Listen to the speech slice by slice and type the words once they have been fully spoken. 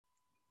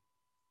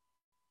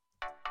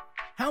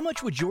How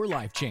much would your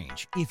life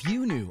change if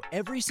you knew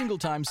every single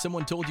time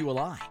someone told you a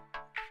lie?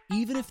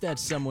 Even if that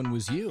someone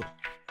was you.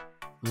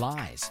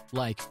 Lies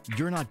like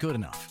you're not good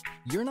enough,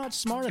 you're not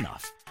smart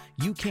enough,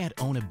 you can't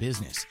own a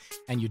business,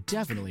 and you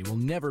definitely will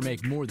never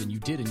make more than you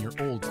did in your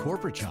old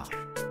corporate job.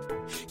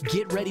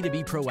 Get ready to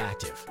be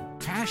proactive,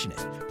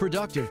 passionate,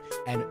 productive,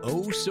 and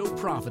oh so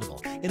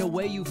profitable in a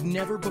way you've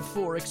never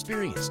before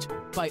experienced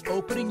by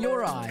opening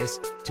your eyes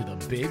to the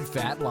big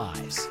fat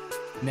lies.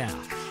 Now,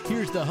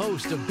 here's the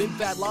host of Big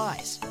Fat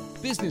Lies,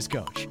 business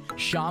coach,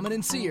 shaman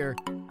and seer,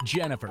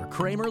 Jennifer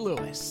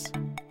Kramer-Lewis.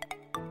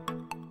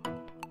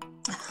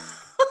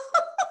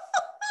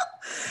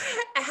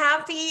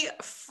 Happy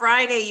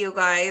Friday, you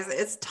guys.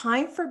 It's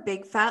time for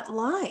Big Fat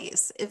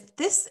Lies. If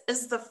this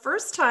is the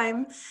first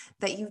time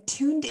that you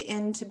tuned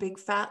in to Big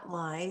Fat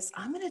Lies,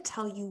 I'm going to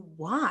tell you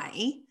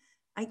why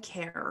I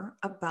care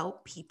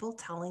about people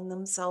telling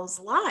themselves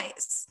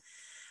lies.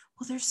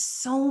 Well, there's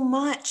so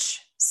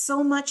much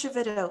of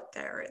it out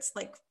there. It's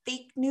like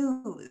fake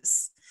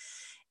news.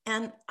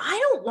 And I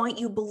don't want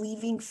you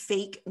believing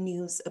fake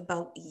news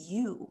about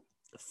you,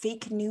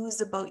 fake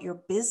news about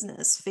your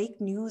business, fake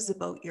news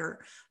about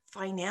your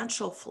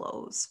financial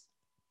flows.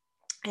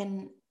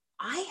 And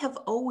I have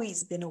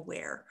always been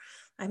aware.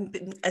 I've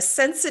been a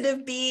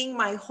sensitive being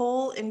my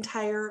whole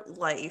entire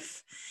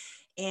life.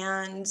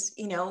 And,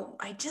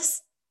 I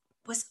just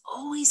was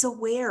always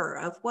aware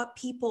of what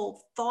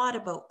people thought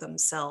about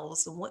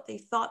themselves and what they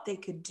thought they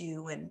could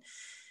do and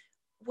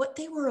what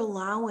they were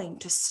allowing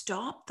to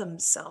stop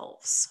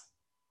themselves.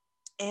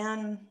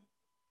 And,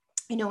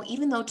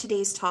 even though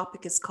today's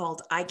topic is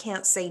called I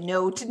Can't Say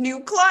No to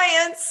New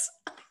Clients,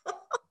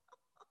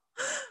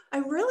 I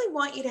really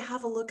want you to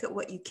have a look at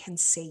what you can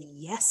say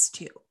yes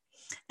to.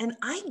 And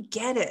I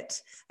get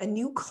it. A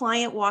new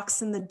client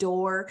walks in the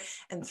door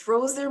and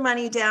throws their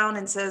money down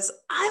and says,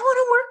 I want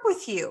to work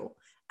with you.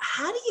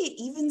 How do you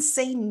even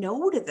say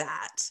no to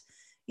that?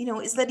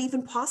 Is that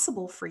even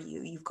possible for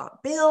you? You've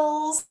got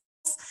bills,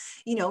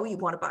 you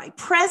want to buy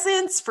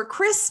presents for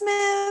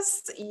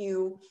Christmas.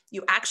 You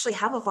actually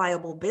have a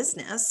viable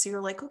business. So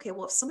you're like, okay,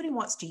 well, if somebody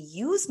wants to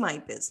use my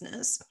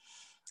business,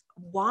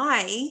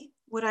 why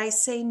would I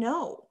say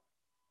no?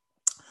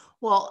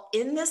 Well,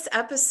 in this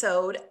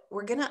episode,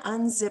 we're going to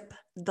unzip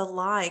the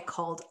lie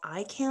called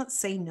I can't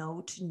say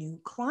no to new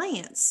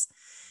clients.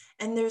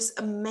 And there's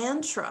a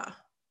mantra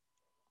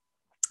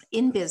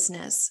in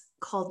business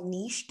called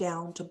niche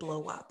down to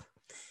blow up,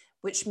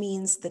 which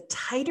means the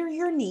tighter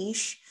your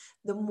niche,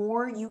 the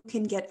more you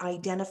can get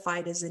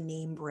identified as a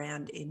name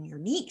brand in your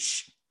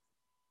niche.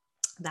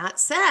 That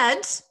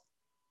said,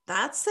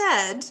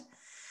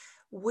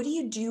 what do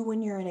you do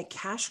when you're in a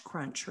cash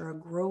crunch or a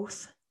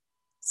growth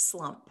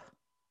slump?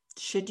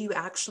 Should you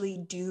actually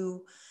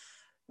do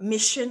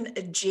mission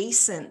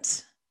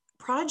adjacent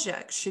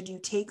projects? Should you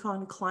take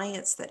on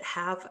clients that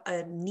have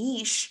a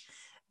niche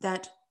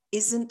that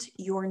isn't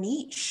your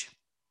niche?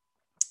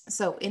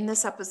 So in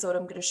this episode,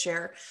 I'm going to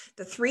share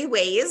the 3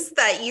 ways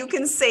that you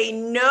can say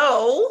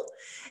no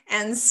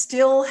and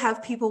still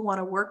have people want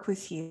to work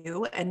with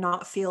you and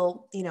not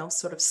feel,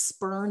 sort of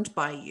spurned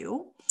by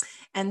you.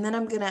 And then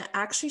I'm going to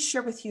actually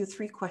share with you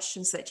 3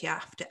 questions that you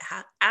have to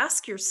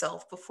ask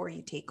yourself before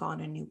you take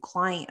on a new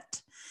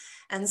client.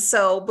 And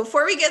so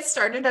before we get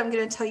started, I'm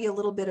going to tell you a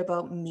little bit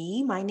about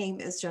me. My name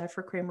is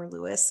Jennifer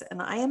Kramer-Lewis,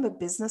 and I am a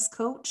business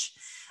coach,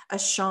 a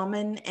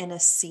shaman, and a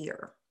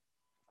seer.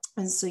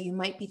 And so you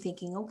might be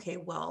thinking, okay,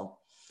 well,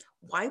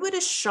 why would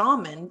a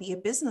shaman be a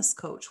business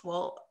coach?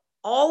 Well,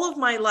 all of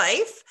my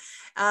life,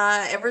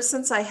 ever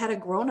since I had a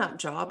grown-up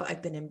job,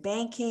 I've been in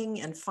banking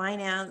and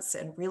finance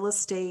and real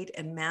estate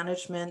and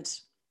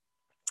management.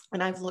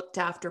 And I've looked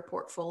after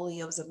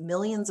portfolios of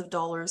millions of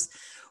dollars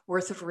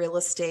worth of real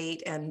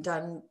estate and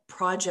done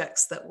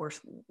projects that were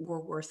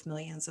worth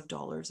millions of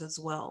dollars as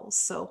well.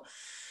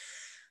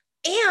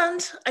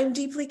 And I'm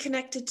deeply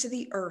connected to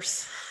the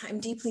earth. I'm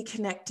deeply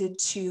connected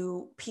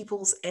to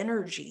people's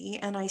energy,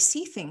 and I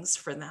see things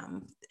for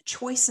them,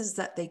 choices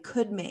that they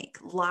could make,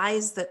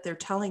 lies that they're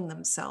telling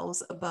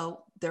themselves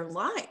about their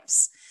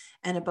lives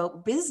and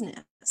about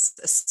business,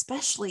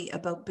 especially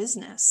about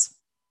business.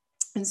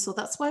 And so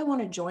that's why I want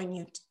to join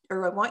you,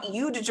 or I want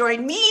you to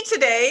join me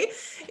today.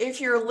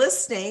 If you're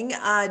listening,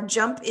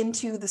 jump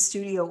into the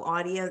studio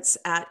audience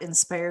at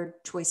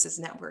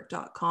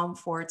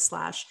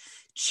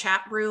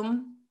inspiredchoicesnetwork.com/chat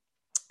room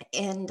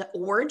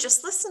or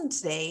just listen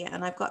today.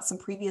 And I've got some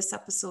previous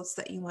episodes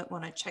that you might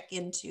want to check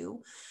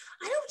into.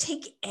 I don't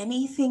take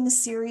anything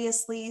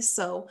seriously,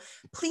 so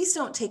please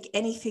don't take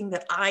anything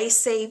that I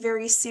say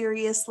very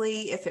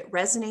seriously. If it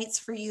resonates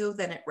for you,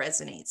 then it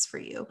resonates for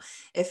you.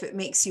 If it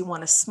makes you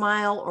want to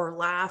smile or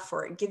laugh,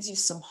 or it gives you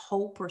some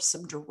hope or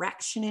some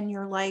direction in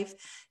your life,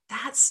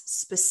 that's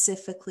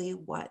specifically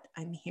what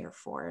I'm here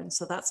for. And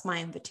so that's my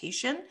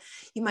invitation.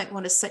 You might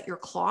want to set your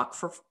clock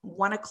for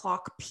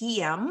 1:00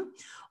 p.m.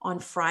 on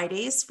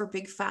Fridays for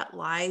Big Fat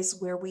Lies,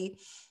 where we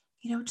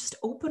just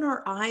open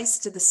our eyes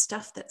to the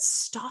stuff that's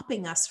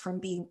stopping us from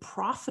being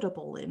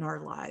profitable in our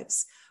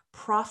lives,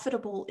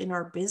 profitable in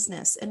our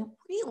business, and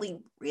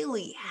really,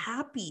 really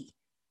happy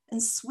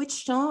and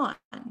switched on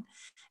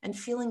and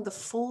feeling the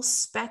full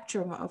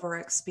spectrum of our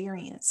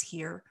experience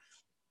here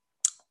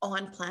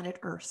on planet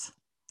Earth.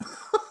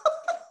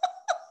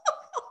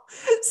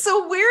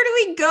 So where do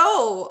we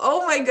go?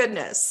 Oh my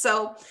goodness.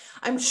 So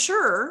I'm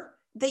sure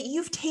that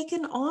you've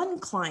taken on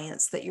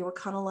clients that you were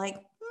kind of like,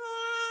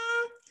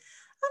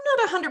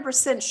 I'm not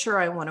 100% sure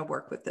I want to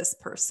work with this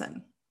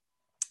person.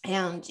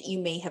 And you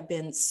may have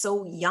been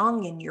so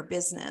young in your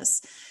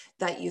business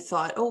that you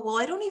thought, oh, well,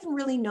 I don't even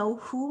really know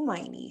who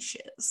my niche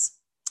is.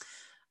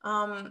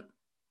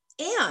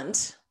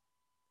 And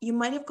you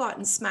might have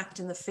gotten smacked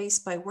in the face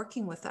by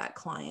working with that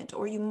client,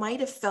 or you might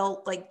have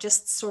felt like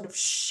just sort of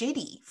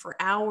shitty for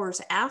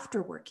hours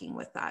after working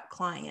with that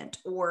client,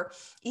 or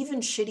even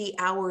shitty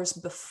hours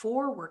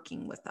before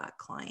working with that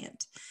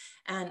client.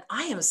 And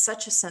I am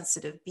such a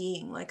sensitive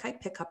being. Like, I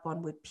pick up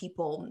on what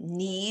people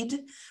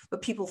need,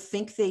 what people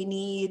think they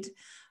need,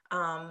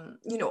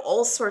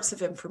 all sorts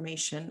of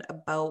information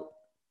about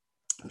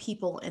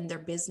people and their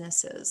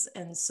businesses.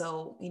 And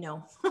so,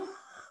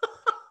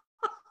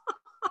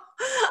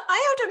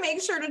 I have to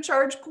make sure to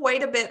charge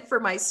quite a bit for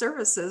my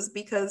services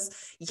because,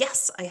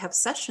 yes, I have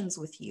sessions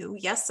with you.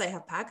 Yes, I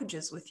have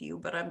packages with you,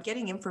 but I'm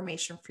getting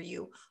information for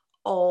you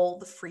all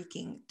the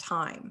freaking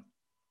time.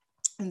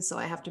 And so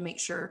I have to make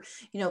sure,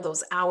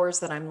 those hours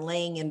that I'm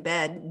laying in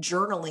bed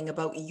journaling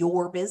about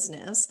your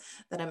business,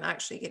 that I'm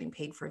actually getting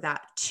paid for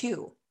that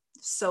too.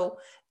 So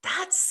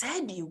that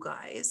said, you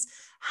guys,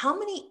 how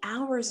many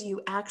hours are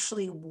you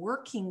actually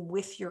working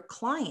with your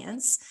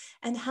clients,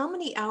 and how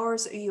many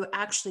hours are you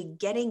actually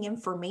getting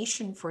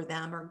information for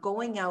them or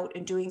going out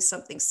and doing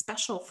something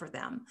special for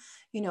them?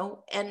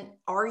 And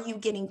are you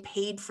getting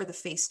paid for the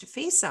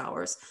face-to-face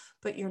hours,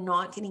 but you're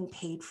not getting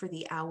paid for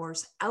the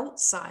hours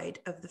outside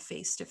of the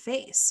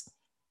face-to-face?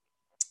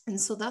 And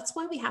so that's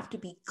why we have to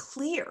be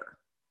clear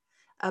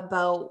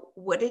about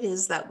what it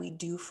is that we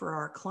do for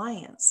our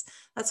clients.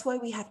 That's why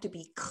we have to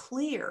be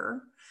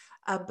clear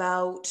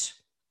about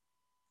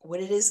what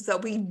it is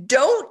that we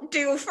don't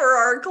do for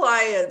our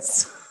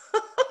clients.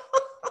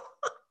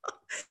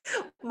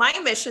 My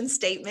mission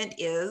statement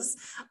is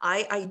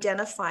I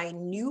identify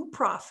new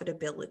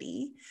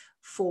profitability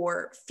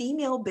for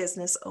female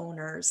business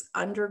owners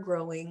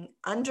undergoing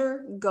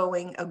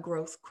a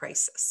growth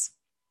crisis.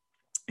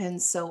 And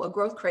so a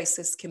growth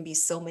crisis can be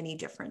so many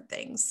different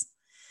things.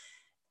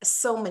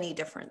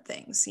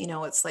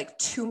 It's like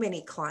too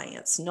many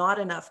clients, not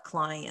enough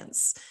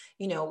clients,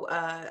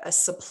 a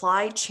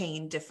supply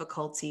chain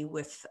difficulty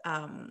with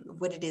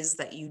what it is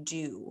that you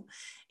do.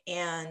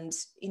 And,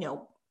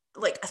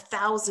 like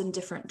 1,000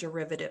 different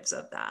derivatives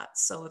of that.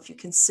 So if you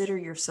consider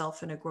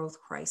yourself in a growth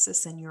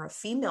crisis and you're a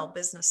female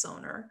business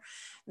owner,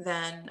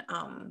 then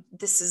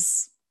this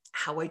is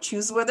how I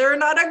choose whether or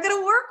not I'm going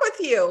to work with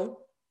you.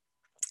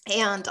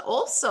 And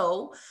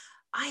also,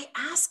 I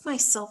ask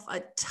myself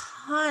a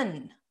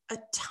ton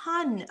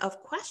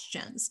of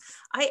questions.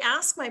 I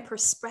ask my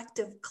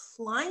prospective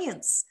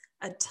clients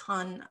a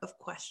ton of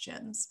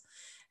questions.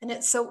 And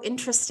it's so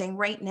interesting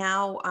right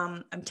now.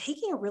 I'm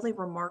taking a really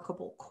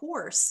remarkable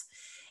course,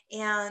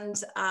 and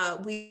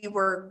we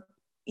were,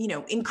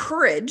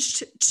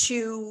 encouraged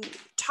to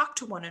talk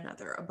to one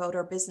another about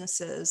our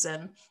businesses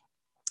and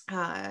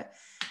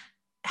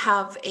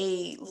have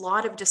a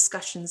lot of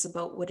discussions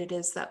about what it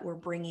is that we're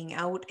bringing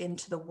out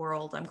into the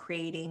world. I'm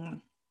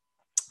creating,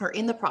 or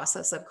in the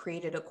process, I've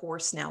created a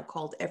course now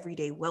called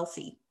Everyday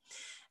Wealthy.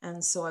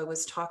 And so I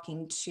was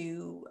talking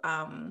to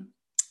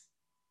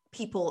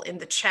people in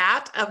the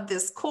chat of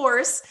this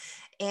course,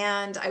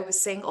 and I was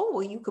saying, oh,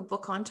 well, you could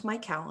book onto my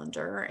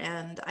calendar,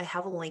 and I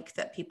have a link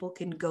that people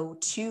can go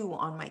to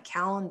on my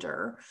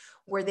calendar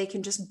where they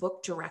can just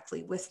book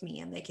directly with me,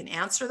 and they can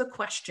answer the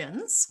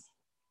questions,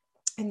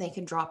 and they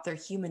can drop their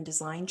human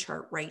design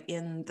chart right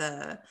in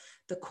the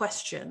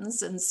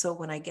questions. And so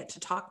when I get to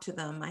talk to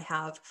them, I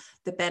have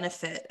the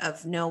benefit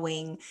of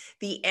knowing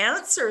the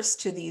answers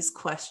to these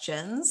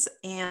questions,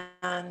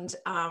 and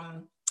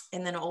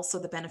then also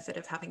the benefit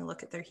of having a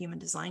look at their human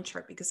design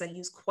chart, because I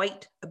use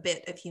quite a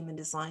bit of human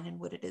design in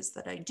what it is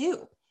that I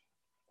do.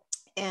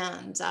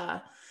 And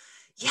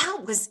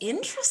it was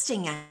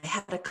interesting. I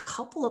had a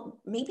couple of,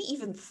 maybe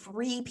even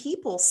 3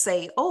 people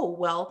say, oh,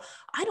 well,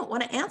 I don't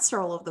want to answer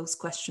all of those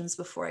questions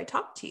before I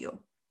talk to you.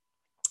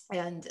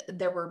 And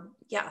there were,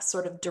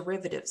 sort of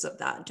derivatives of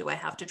that. Do I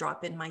have to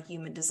drop in my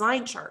human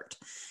design chart?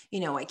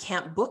 I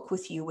can't book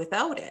with you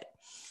without it.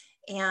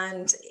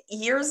 And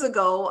years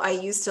ago, I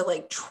used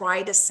to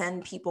try to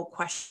send people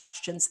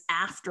questions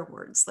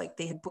afterwards. Like,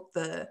 they had booked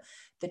the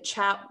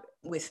chat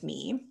with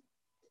me,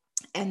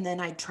 and then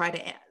I'd try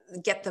to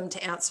get them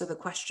to answer the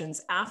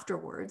questions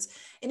afterwards.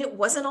 And it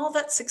wasn't all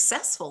that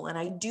successful. And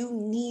I do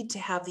need to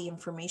have the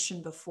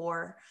information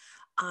before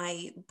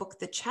I book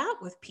the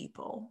chat with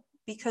people,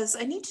 because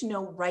I need to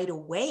know right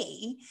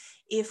away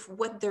if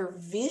what their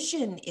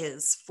vision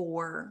is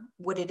for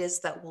what it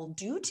is that we'll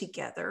do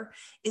together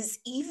is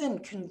even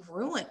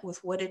congruent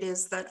with what it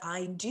is that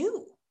I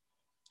do.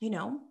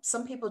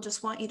 Some people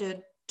just want you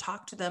to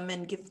talk to them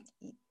and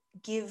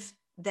give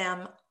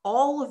them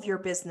all of your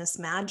business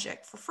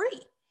magic for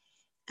free.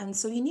 And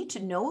so you need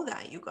to know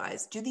that, you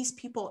guys. Do these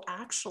people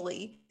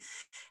actually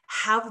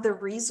have the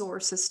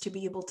resources to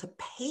be able to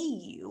pay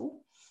you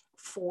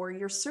for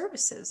your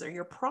services or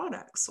your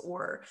products,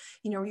 or,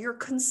 your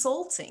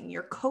consulting,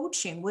 your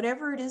coaching,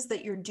 whatever it is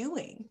that you're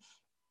doing?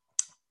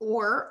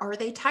 Or are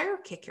they tire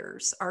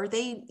kickers? Are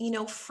they,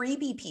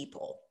 freebie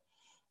people?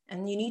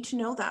 And you need to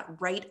know that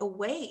right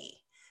away,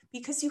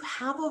 because you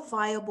have a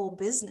viable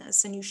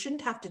business and you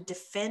shouldn't have to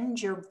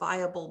defend your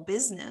viable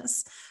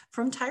business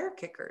from tire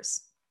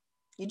kickers.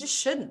 You just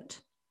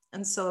shouldn't.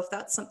 And so if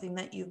that's something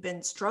that you've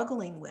been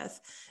struggling with,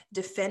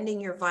 defending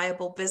your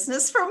viable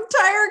business from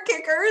tire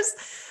kickers,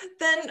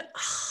 then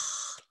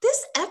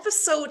this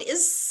episode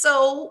is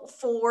so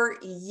for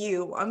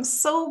you. I'm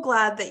so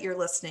glad that you're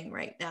listening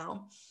right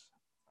now.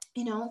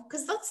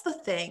 Because that's the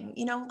thing,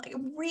 I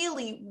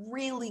really,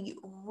 really,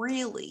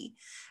 really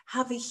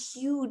have a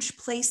huge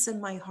place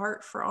in my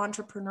heart for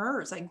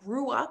entrepreneurs. I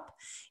grew up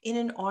in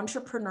an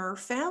entrepreneur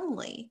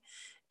family.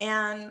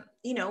 And,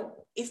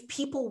 if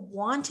people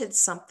wanted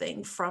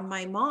something from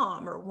my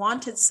mom or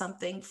wanted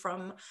something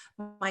from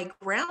my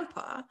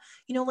grandpa,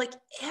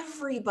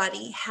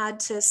 everybody had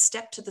to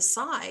step to the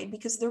side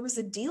because there was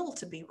a deal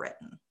to be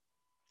written.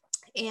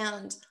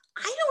 And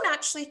I don't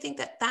actually think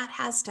that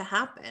has to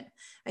happen.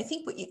 I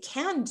think what you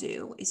can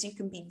do is you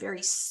can be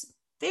very,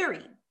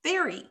 very,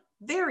 very,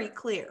 very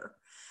clear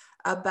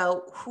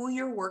about who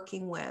you're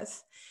working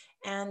with,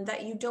 and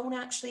that you don't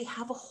actually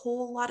have a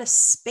whole lot of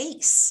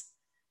space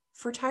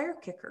for tire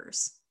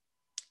kickers.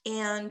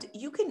 And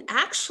you can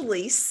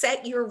actually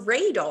set your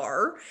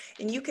radar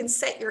and you can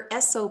set your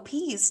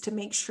SOPs to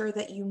make sure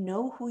that you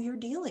know who you're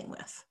dealing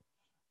with.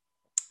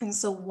 And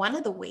so one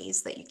of the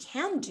ways that you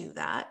can do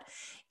that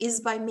is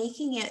by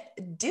making it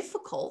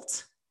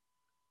difficult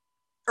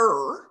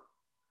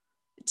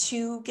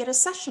to get a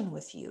session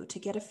with you, to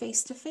get a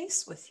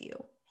face-to-face with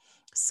you.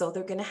 So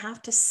they're going to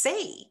have to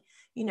say,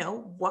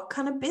 what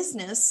kind of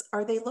business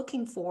are they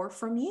looking for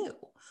from you?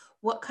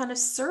 What kind of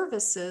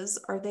services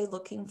are they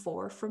looking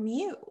for from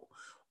you?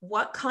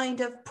 What kind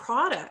of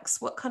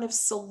products, what kind of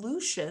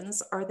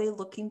solutions are they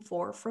looking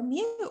for from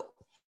you?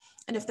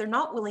 And if they're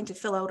not willing to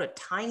fill out a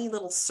tiny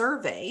little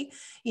survey,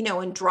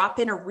 and drop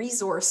in a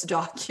resource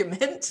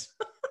document,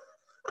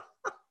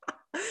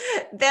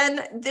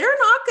 then they're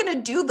not going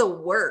to do the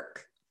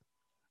work.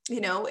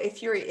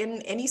 If you're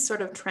in any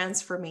sort of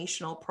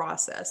transformational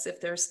process, if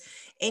there's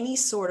any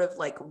sort of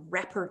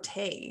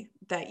repartee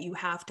that you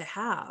have to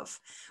have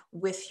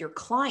with your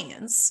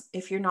clients,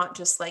 if you're not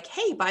just like,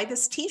 hey, buy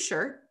this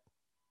t-shirt,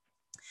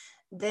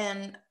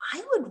 then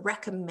I would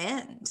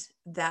recommend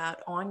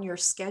that on your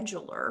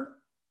scheduler,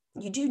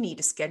 you do need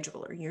a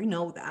scheduler, you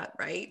know that,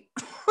 right?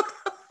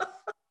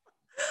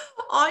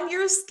 On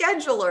your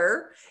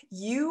scheduler,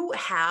 you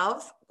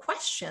have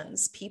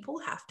questions people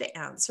have to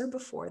answer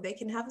before they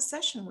can have a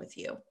session with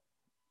you.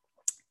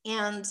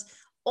 And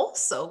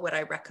also what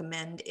I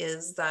recommend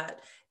is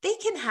that they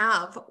can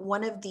have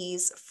one of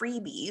these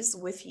freebies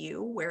with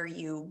you where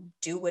you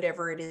do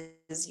whatever it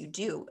is you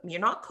do.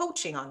 You're not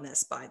coaching on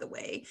this, by the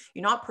way.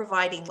 You're not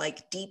providing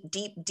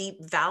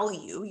deep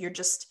value. You're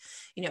just,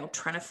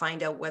 trying to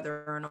find out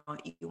whether or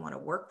not you want to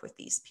work with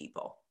these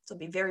people. So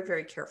be very,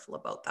 very careful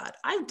about that.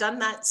 I've done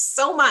that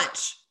so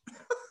much.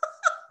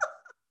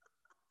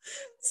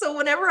 So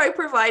whenever I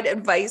provide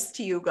advice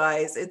to you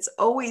guys, it's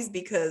always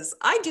because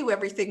I do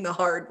everything the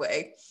hard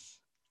way.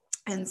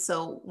 And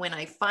so when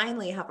I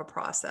finally have a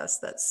process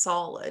that's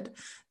solid,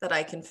 that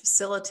I can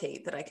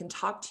facilitate, that I can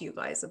talk to you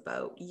guys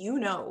about,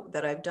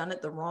 that I've done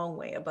it the wrong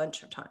way a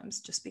bunch of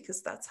times, just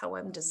because that's how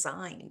I'm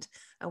designed.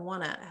 I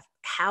want to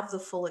have the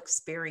full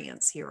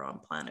experience here on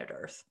planet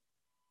Earth.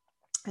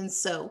 And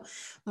so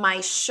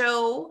my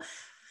show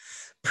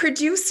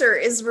producer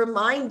is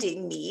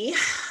reminding me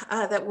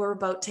that we're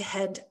about to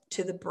head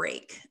to the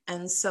break.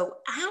 And so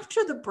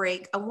after the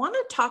break, I want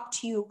to talk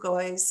to you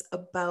guys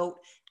about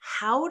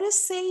how to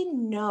say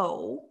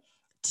no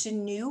to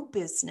new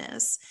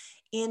business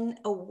in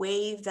a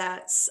way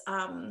that's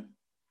kind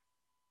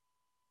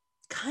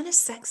of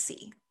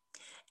sexy.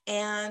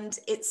 And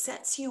it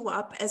sets you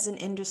up as an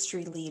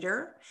industry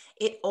leader.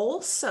 It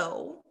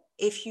also,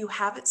 if you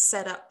have it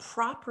set up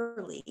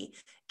properly,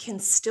 can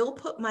still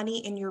put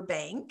money in your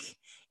bank.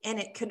 And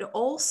it could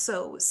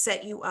also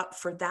set you up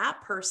for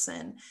that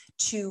person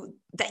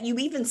that you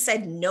even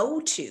said no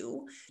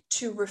to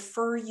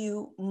refer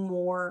you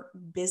more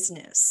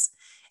business.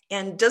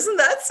 And doesn't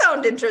that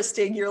sound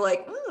interesting? You're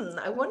like,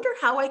 I wonder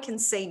how I can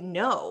say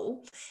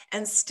no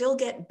and still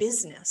get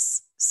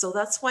business. So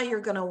that's why you're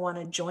going to want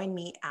to join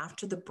me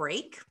after the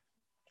break.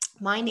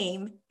 My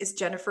name is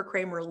Jennifer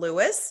Kramer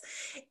Lewis,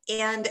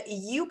 and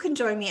you can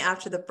join me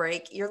after the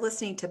break. You're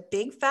listening to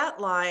Big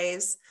Fat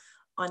Lies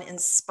on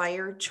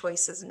Inspired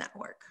Choices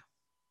Network.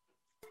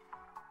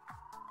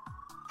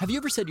 Have you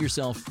ever said to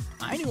yourself,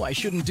 I knew I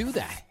shouldn't do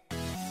that?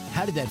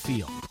 How did that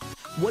feel?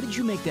 What did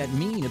you make that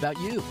mean about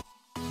you?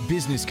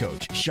 Business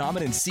coach,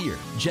 shaman, and seer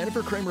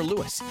Jennifer Kramer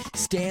Lewis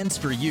stands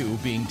for you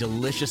being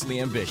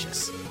deliciously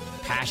ambitious,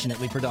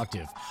 passionately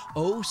productive,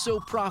 oh so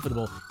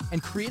profitable,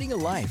 and creating a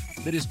life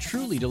that is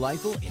truly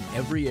delightful in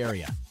every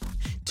area.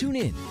 Tune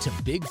in to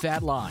Big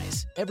Fat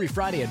Lies every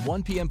Friday at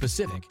 1 p.m.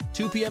 Pacific,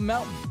 2 p.m.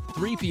 Mountain,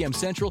 3 p.m.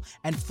 Central,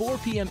 and 4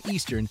 p.m.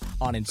 Eastern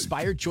on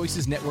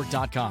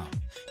InspiredChoicesNetwork.com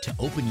to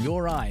open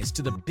your eyes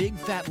to the big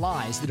fat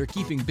lies that are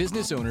keeping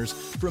business owners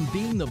from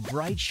being the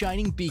bright,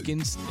 shining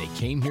beacons they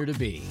came here to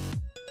be.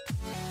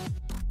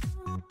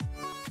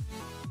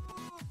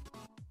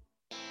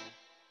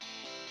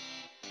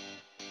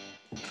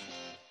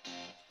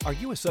 Are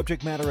you a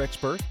subject matter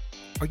expert?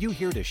 Are you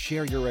here to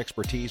share your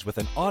expertise with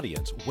an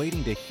audience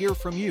waiting to hear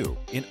from you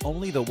in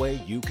only the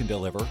way you can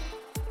deliver?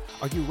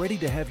 Are you ready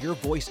to have your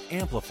voice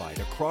amplified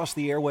across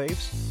the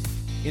airwaves?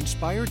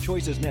 Inspired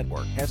Choices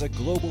Network has a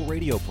global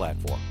radio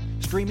platform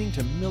streaming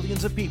to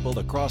millions of people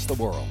across the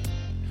world.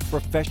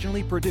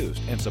 Professionally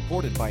produced and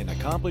supported by an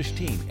accomplished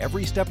team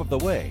every step of the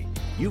way,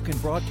 you can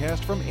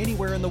broadcast from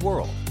anywhere in the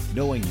world,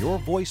 knowing your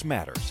voice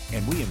matters,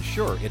 and we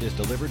ensure it is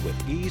delivered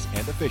with ease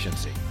and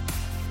efficiency.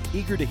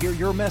 Eager to hear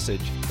your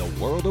message, the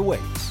world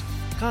awaits.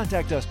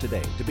 Contact us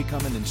today to become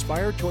an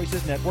Inspired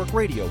Choices Network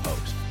radio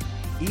host.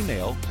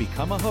 Email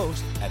become a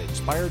host at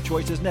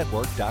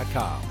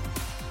inspiredchoicesnetwork.com.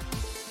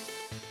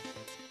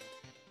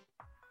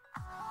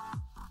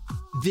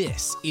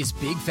 This is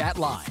Big Fat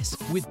Lies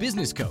with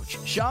business coach,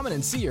 shaman,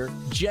 and seer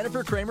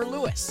Jennifer Kramer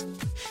Lewis.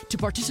 To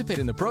participate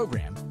in the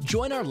program,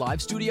 join our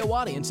live studio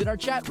audience in our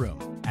chat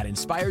room at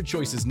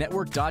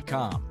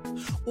inspiredchoicesnetwork.com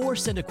or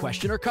send a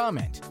question or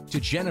comment to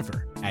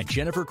Jennifer at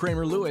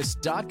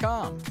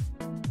jenniferkramerlewis.com.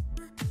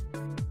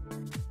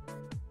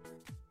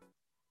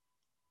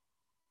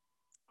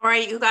 All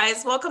right, you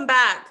guys, welcome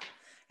back.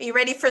 Are you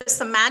ready for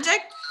some magic?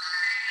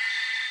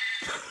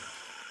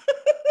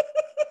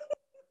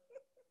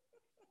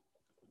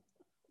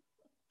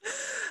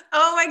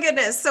 Oh my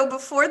goodness. So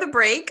before the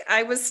break,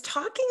 I was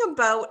talking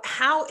about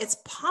how it's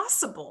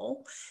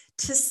possible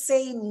to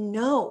say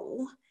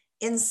no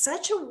in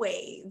such a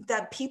way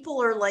that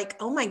people are like,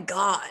 oh my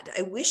God,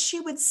 I wish she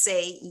would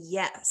say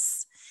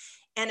yes.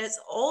 And it's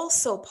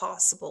also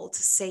possible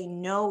to say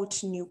no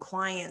to new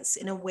clients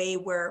in a way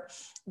where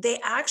they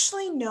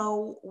actually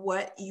know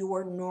what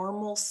your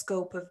normal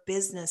scope of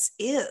business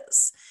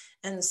is.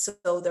 And so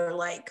they're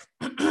like,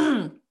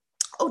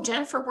 oh,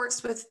 Jennifer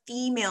works with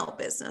female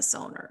business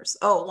owners.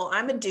 Oh, well,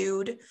 I'm a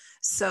dude,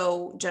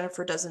 so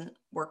Jennifer doesn't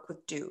work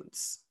with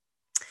dudes.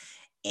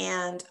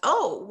 And,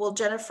 oh, well,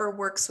 Jennifer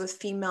works with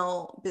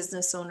female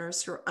business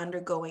owners who are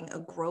undergoing a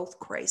growth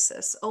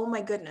crisis. Oh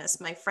my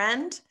goodness, my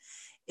friend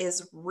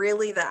is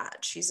really that.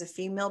 She's a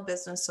female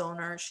business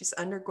owner. She's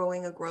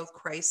undergoing a growth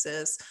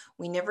crisis.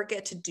 We never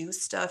get to do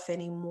stuff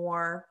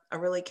anymore. I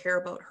really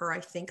care about her. I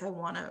think I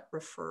want to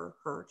refer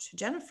her to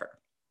Jennifer.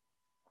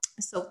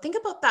 So think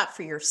about that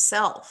for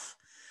yourself.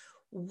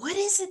 What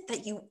is it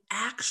that you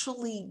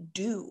actually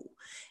do?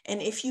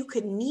 And if you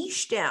could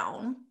niche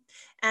down,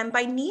 and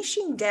by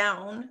niching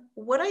down,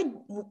 what I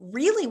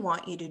really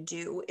want you to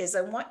do is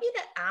I want you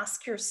to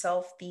ask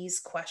yourself these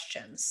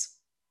questions.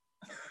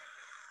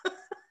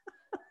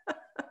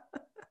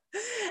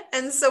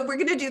 And so we're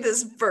going to do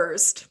this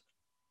first.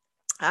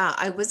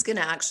 I was going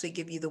to actually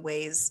give you the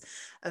ways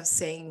of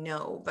saying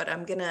no, but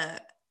I'm going to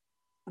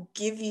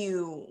give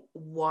you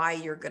why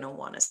you're going to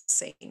want to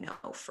say no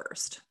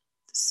first.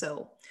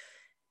 So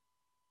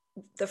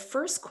the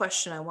first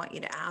question I want you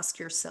to ask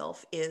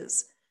yourself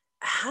is,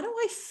 how do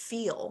I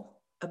feel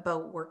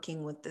about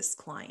working with this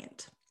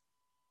client?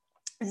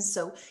 And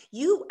so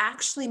you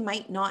actually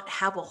might not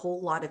have a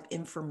whole lot of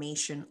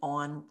information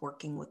on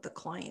working with the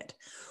client,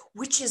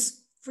 which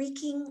is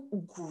freaking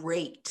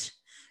great.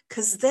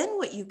 Because then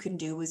what you can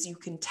do is you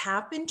can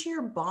tap into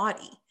your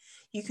body.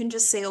 You can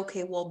just say,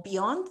 okay, well,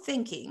 beyond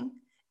thinking,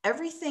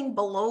 everything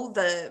below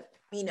the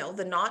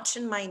notch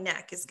in my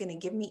neck is going to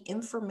give me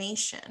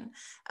information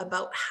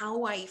about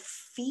how I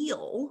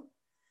feel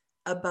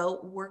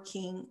about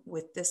working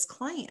with this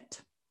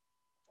client.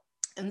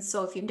 And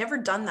so if you've never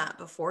done that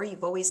before,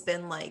 you've always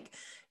been like,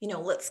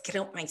 let's get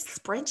out my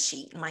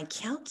spreadsheet and my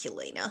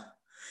calculator,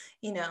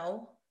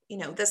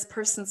 this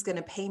person's going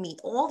to pay me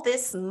all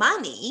this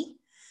money.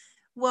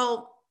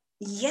 Well,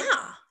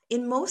 yeah,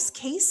 in most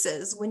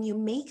cases, when you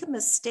make a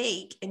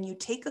mistake and you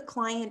take a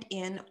client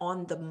in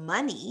on the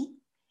money,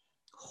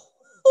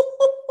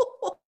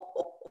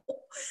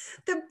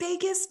 the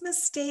biggest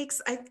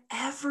mistakes I've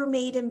ever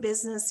made in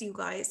business, you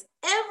guys,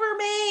 ever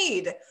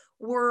made,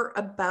 were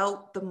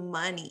about the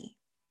money.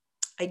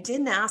 I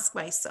didn't ask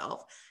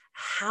myself,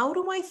 how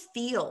do I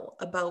feel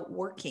about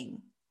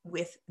working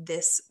with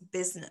this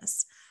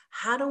business?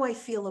 How do I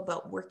feel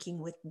about working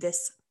with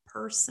this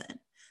person?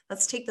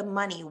 Let's take the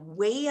money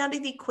way out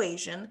of the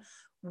equation.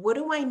 What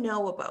do I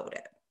know about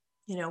it?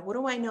 What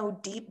do I know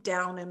deep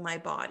down in my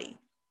body?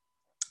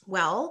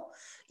 Well,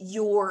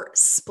 your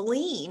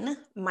spleen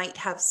might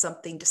have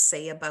something to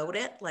say about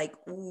it, like,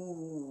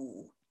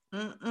 ooh,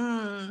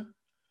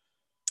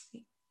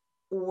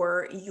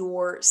 or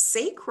your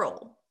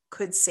sacral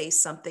could say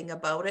something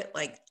about it,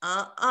 like,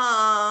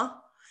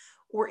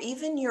 Or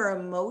even your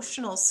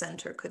emotional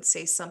center could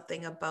say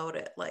something about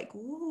it, like,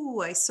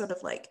 ooh, I sort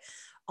of like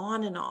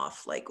on and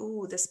off, like,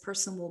 ooh, this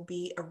person will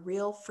be a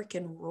real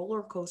freaking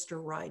roller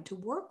coaster ride to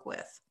work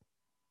with.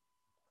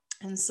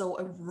 And so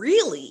I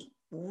really,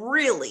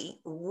 really,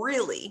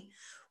 really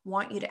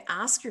want you to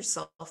ask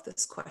yourself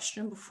this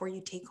question before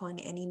you take on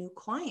any new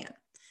client.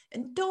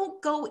 And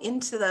don't go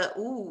into the,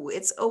 ooh,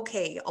 it's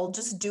okay, I'll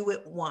just do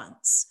it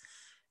once.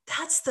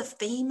 That's the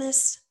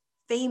famous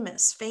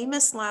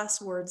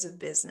last words of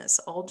business.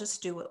 I'll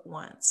just do it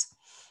once.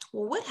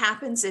 Well, what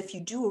happens if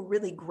you do a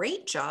really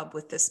great job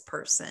with this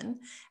person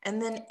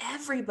and then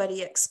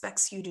everybody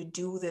expects you to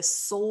do this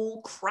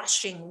soul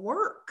crushing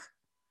work?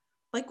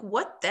 Like,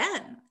 what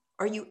then?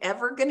 Are you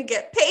ever going to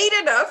get paid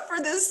enough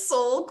for this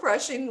soul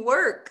crushing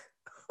work?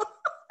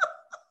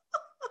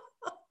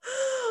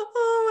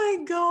 Oh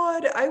my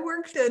God. I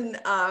worked in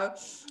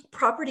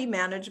property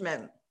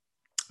management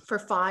for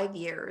 5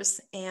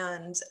 years,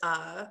 and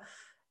oh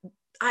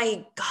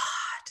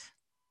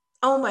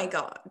my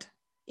God,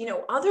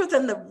 other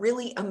than the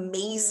really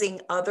amazing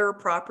other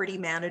property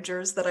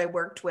managers that I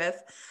worked with,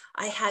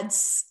 I had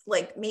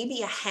like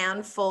maybe a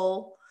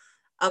handful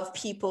of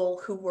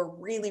people who were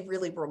really,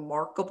 really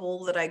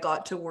remarkable that I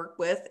got to work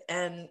with.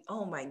 And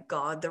oh my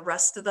God, the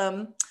rest of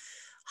them,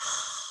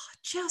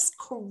 just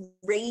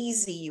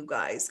crazy, you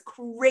guys,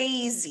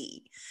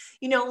 crazy.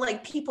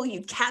 Like people,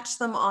 you'd catch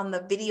them on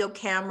the video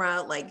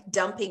camera, like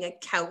dumping a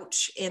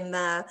couch in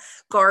the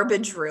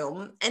garbage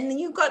room. And then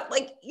you're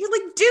like,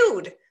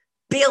 dude,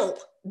 Bill,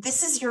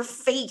 this is your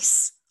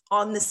face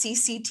on the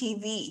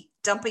CCTV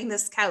dumping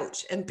this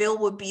couch. And Bill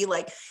would be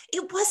like,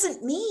 it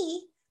wasn't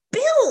me,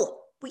 Bill,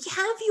 we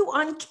have you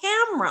on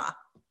camera.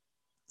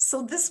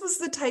 So this was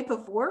the type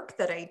of work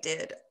that I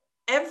did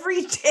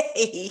every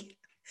day.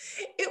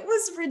 It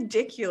was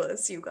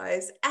ridiculous, you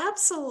guys,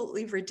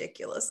 absolutely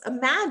ridiculous.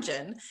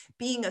 Imagine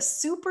being a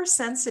super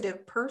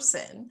sensitive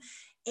person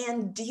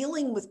and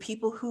dealing with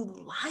people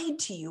who lied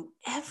to you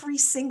every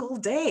single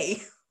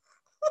day.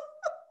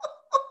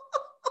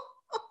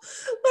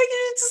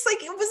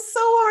 It was so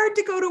hard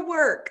to go to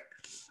work.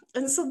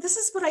 And so this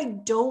is what I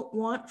don't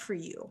want for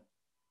you.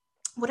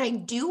 What I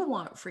do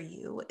want for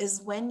you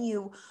is when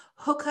you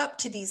hook up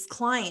to these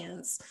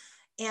clients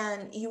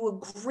and you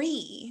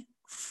agree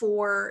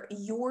for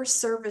your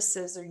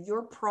services or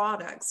your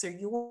products or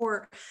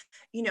your,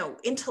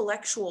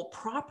 intellectual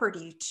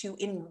property to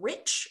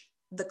enrich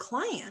the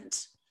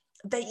client,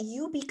 that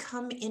you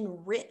become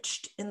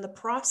enriched in the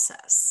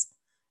process.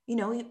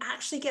 You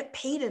actually get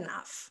paid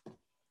enough.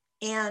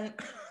 And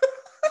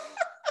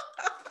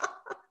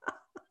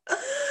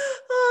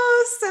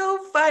oh, so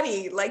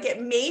funny. Like,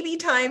 it may be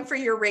time for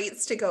your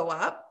rates to go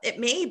up. It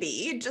may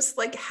be, just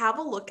like have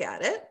a look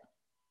at it.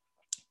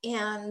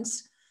 And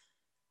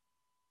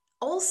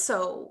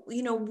also,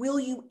 will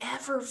you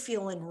ever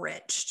feel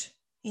enriched?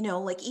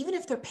 Like, even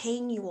if they're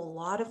paying you a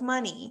lot of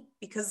money,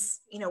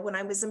 because, when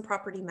I was in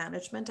property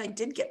management, I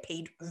did get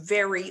paid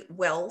very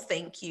well,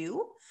 thank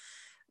you.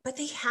 But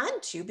they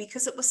had to,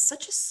 because it was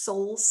such a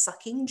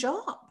soul-sucking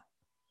job.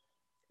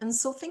 And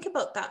so think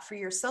about that for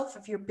yourself.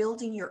 If you're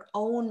building your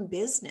own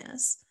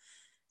business,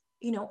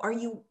 are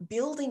you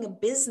building a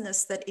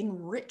business that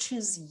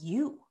enriches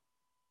you?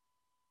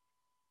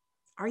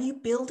 Are you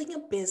building a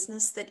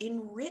business that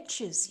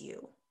enriches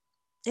you?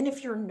 And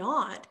if you're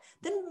not,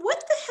 then what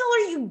the hell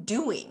are you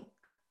doing?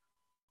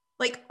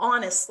 Like,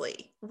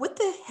 honestly, what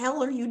the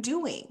hell are you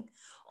doing?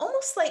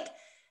 Almost like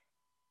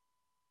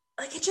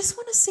I just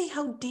want to say,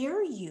 how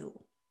dare you?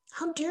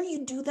 How dare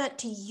you do that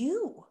to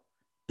you?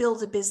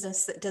 Build a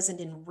business that doesn't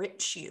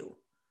enrich you.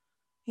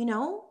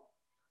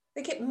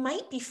 Like, it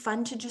might be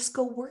fun to just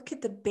go work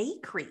at the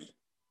bakery.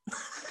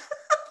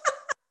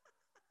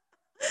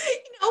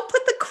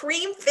 Put the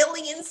cream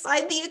filling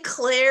inside the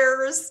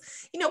eclairs,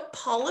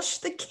 polish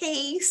the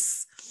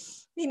case,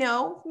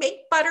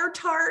 make butter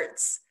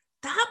tarts.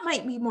 That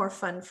might be more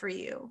fun for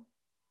you.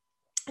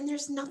 And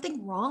there's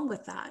nothing wrong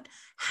with that.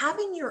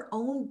 Having your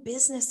own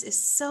business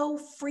is so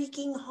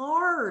freaking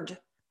hard.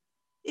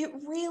 It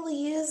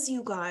really is,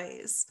 you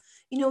guys.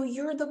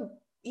 You're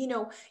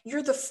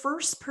the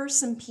first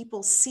person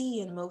people see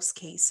in most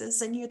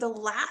cases, and you're the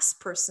last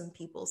person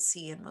people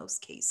see in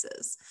most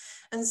cases.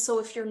 And so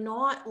if you're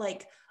not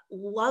like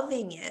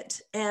loving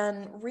it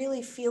and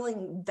really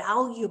feeling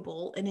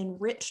valuable and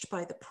enriched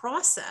by the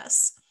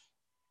process,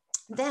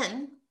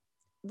 then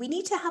we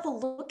need to have a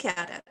look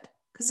at it.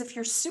 Because if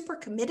you're super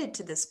committed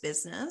to this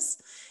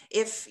business,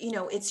 if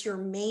it's your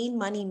main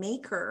money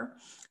maker,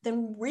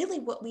 then really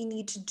what we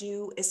need to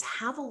do is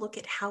have a look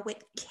at how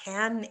it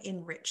can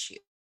enrich you.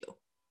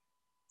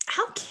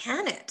 How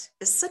can it?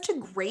 Is such a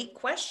great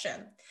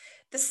question.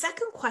 The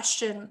second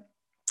question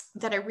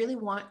that I really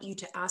want you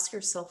to ask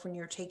yourself when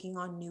you're taking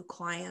on new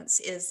clients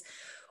is,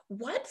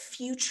 what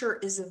future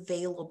is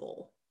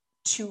available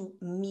to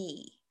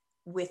me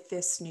with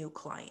this new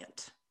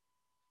client?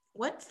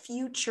 What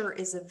future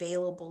is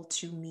available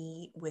to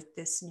me with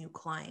this new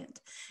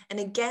client? And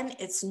again,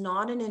 it's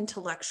not an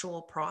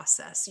intellectual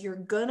process. You're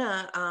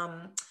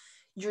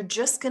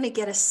just gonna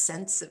get a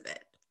sense of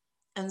it.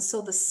 And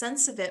so the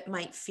sense of it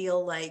might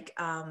feel like,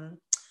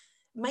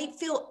 might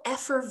feel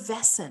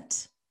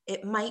effervescent.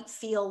 It might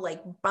feel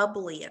like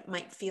bubbly. It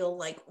might feel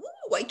like,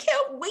 ooh, I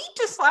can't wait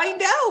to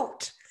find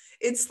out.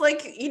 It's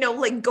like,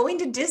 like going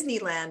to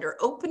Disneyland or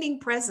opening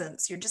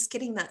presents. You're just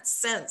getting that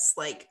sense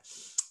like,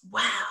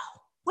 wow,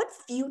 what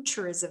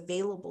future is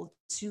available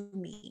to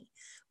me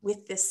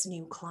with this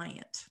new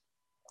client?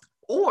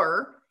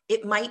 Or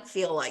it might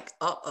feel like,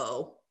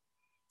 uh-oh.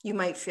 You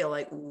might feel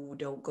like, ooh,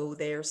 don't go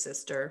there,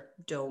 sister.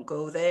 Don't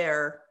go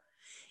there.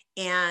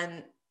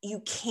 And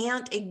you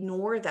can't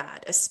ignore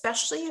that,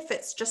 especially if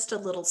it's just a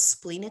little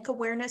splenic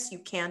awareness. You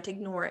can't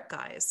ignore it,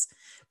 guys,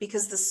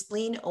 because the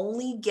spleen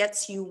only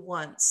gets you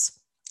once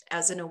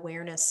as an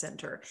awareness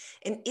center.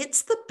 And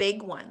it's the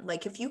big one.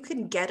 Like if you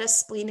can get a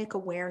splenic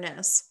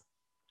awareness,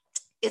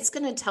 it's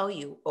going to tell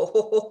you,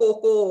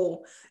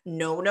 oh,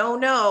 no, no,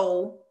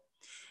 no.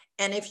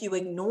 And if you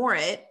ignore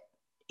it,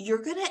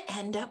 you're going to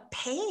end up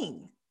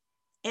paying.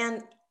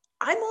 And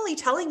I'm only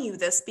telling you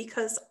this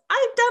because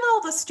I've done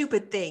all the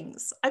stupid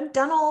things. I've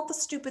done all the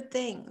stupid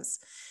things.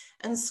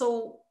 And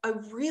so I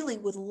really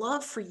would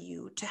love for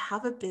you to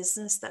have a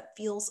business that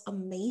feels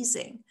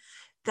amazing,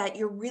 that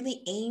you're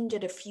really aimed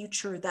at a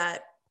future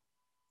that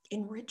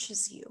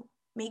enriches you,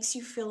 makes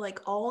you feel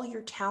like all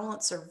your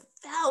talents are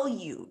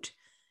valued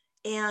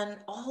and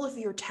all of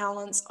your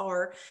talents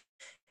are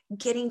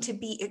getting to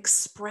be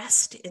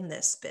expressed in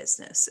this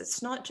business.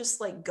 It's not just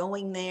like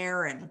going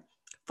there and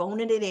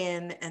phoning it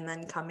in and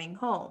then coming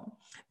home.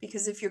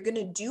 Because if you're going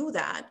to do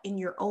that in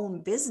your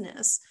own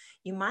business,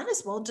 you might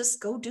as well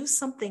just go do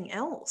something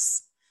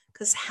else.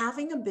 Because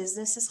having a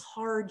business is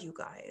hard, you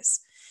guys.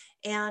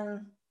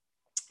 And,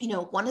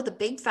 one of the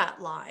big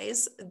fat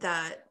lies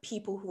that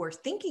people who are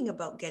thinking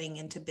about getting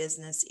into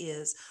business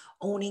is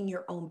owning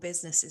your own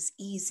business is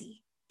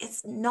easy.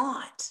 It's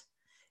not.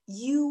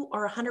 You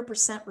are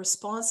 100%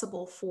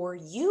 responsible for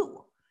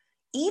you.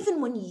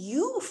 Even when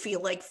you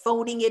feel like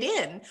phoning it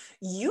in,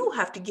 you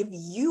have to give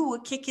you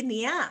a kick in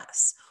the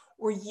ass,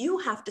 or you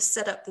have to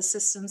set up the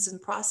systems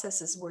and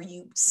processes where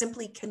you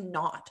simply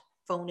cannot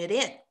phone it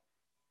in.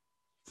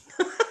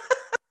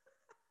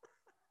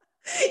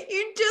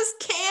 You just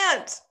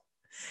can't.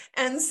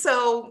 And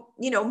so,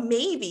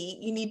 maybe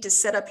you need to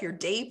set up your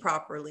day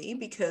properly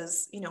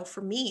because,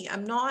 for me,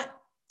 I'm not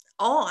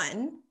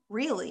on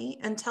really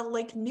until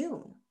like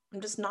noon. I'm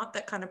just not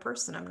that kind of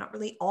person. I'm not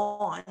really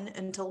on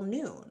until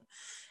noon.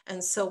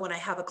 And so when I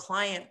have a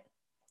client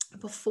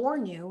before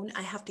noon,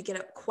 I have to get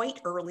up quite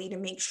early to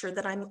make sure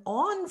that I'm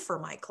on for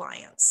my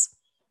clients.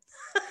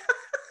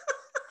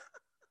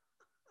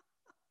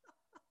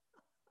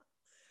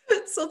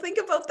 So think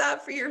about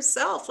that for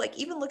yourself. Like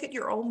even look at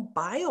your own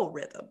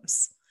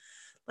biorhythms.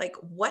 Like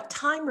what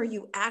time are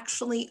you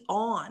actually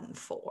on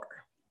for?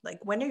 Like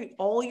when are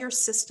all your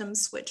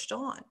systems switched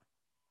on?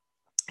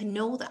 And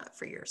know that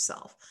for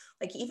yourself.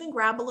 Like even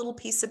grab a little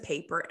piece of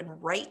paper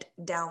and write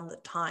down the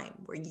time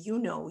where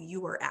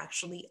you are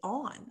actually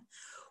on.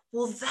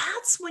 Well,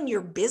 that's when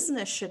your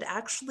business should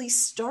actually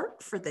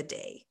start for the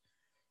day.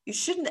 You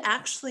shouldn't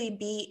actually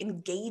be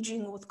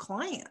engaging with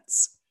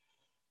clients.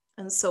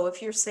 And so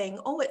if you're saying,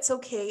 oh, it's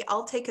okay,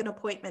 I'll take an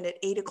appointment at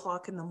 8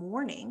 o'clock in the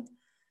morning,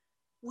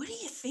 what do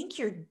you think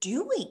you're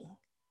doing?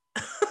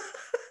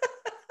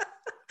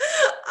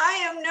 I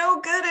am no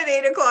good at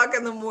 8 o'clock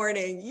in the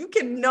morning. You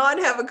cannot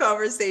have a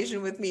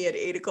conversation with me at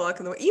 8 o'clock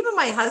in the morning. Even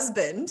my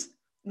husband,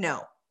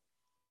 no.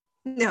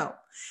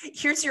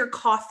 Here's your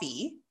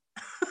coffee.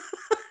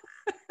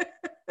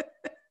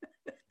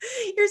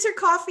 Here's your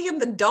coffee and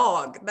the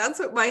dog. That's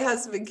what my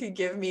husband could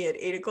give me at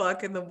 8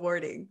 o'clock in the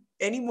morning.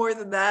 Any more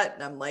than that,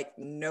 and I'm like,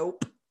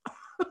 nope.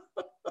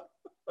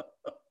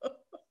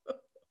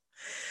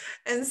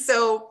 And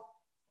so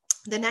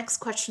the next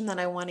question that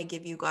I want to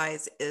give you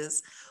guys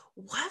is,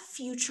 what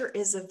future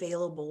is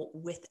available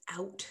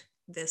without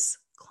this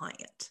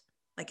client?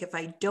 Like if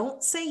I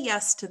don't say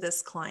yes to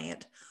this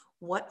client,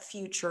 what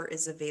future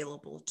is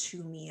available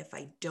to me if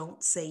I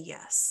don't say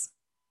yes?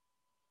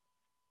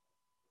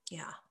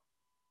 Yeah.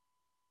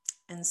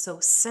 And so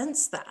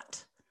sense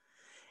that.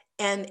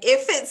 And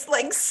if it's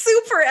like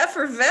super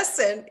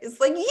effervescent, it's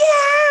like,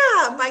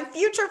 yeah, my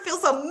future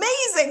feels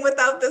amazing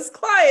without this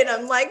client.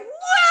 I'm like,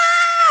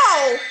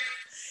 wow.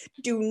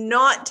 Do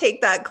not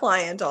take that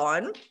client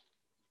on.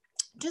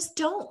 Just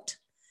don't.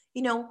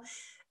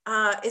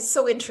 It's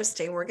so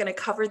interesting. We're going to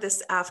cover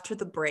this after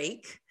the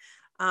break.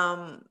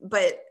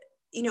 But,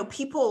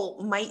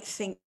 people might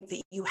think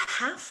that you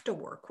have to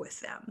work with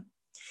them.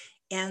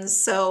 And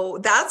so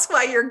that's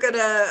why you're going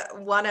to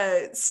want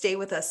to stay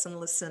with us and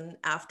listen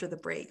after the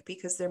break,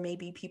 because there may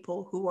be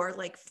people who are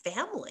like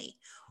family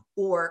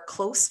or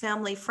close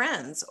family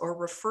friends or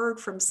referred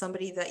from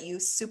somebody that you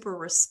super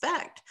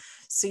respect.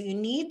 So you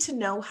need to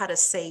know how to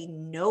say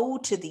no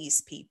to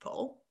these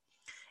people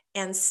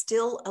and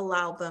still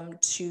allow them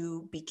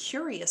to be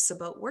curious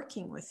about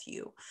working with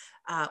you,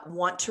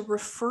 want to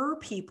refer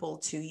people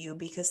to you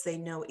because they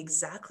know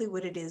exactly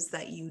what it is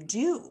that you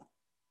do.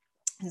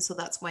 And so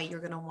that's why you're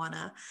going to want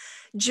to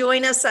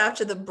join us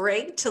after the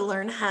break to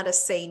learn how to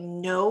say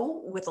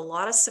no with a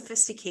lot of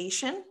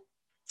sophistication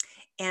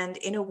and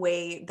in a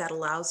way that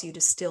allows you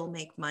to still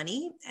make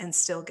money and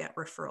still get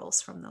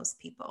referrals from those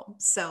people.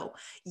 So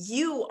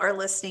you are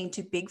listening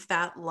to Big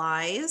Fat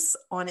Lies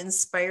on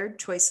Inspired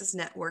Choices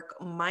Network.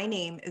 My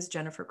name is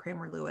Jennifer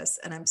Kramer Lewis,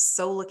 and I'm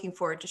so looking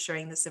forward to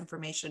sharing this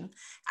information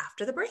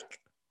after the break.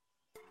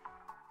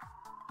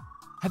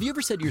 Have you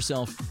ever said to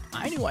yourself,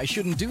 I knew I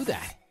shouldn't do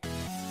that?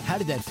 How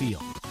did that feel?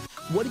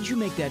 What did you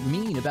make that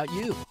mean about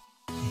you?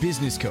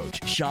 Business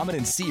coach, shaman,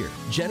 and seer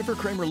Jennifer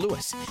Kramer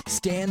Lewis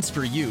stands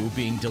for you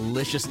being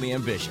deliciously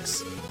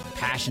ambitious,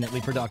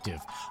 passionately productive,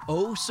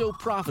 oh so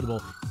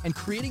profitable, and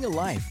creating a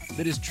life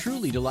that is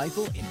truly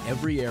delightful in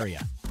every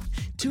area.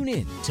 Tune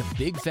in to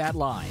Big Fat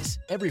Lies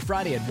every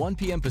Friday at 1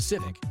 p.m.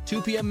 Pacific,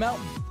 2 p.m.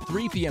 Mountain,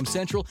 3 p.m.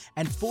 Central,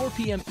 and 4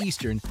 p.m.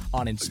 Eastern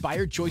on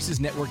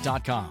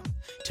InspiredChoicesNetwork.com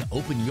to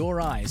open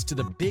your eyes to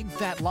the big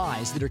fat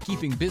lies that are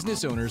keeping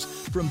business owners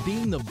from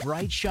being the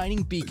bright,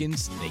 shining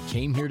beacons they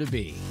came here to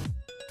be.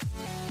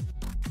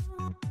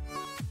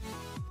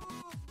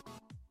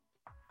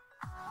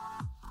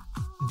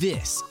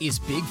 This is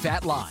Big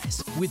Fat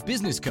Lies with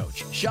business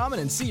coach, shaman,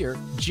 and seer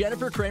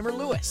Jennifer Kramer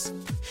Lewis.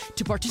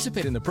 To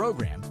participate in the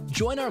program,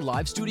 join our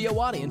live studio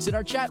audience in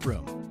our chat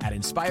room at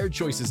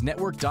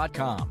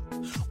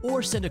InspiredChoicesNetwork.com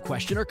or send a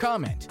question or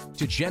comment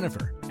to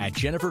Jennifer at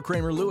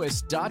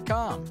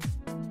JenniferKramerLewis.com.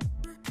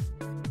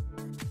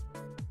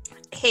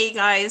 Hey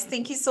guys,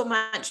 thank you so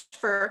much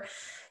for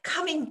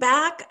coming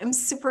back. I'm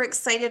super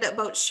excited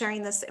about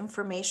sharing this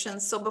information.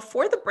 So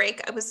before the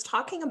break, I was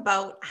talking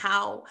about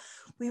how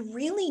we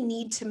really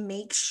need to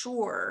make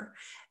sure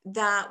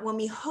that when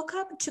we hook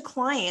up to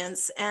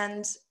clients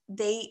and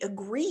they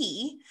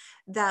agree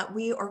that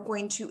we are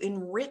going to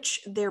enrich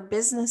their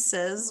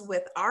businesses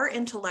with our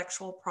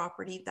intellectual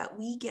property, that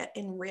we get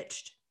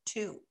enriched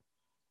too.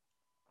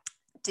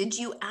 Did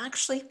you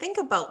actually think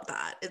about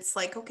that? It's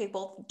like, okay,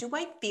 well, do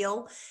I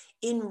feel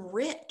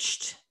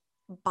enriched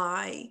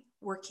by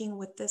working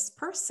with this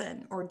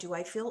person, or do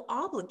I feel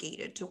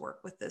obligated to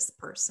work with this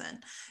person?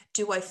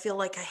 Do I feel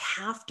like I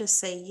have to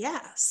say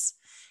yes?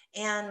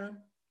 And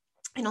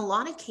in a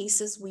lot of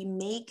cases, we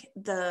make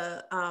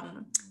the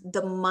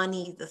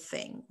money the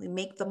thing. We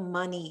make the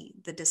money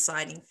the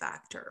deciding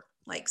factor.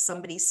 Like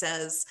somebody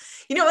says,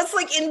 it's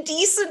like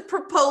Indecent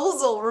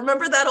Proposal.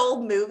 Remember that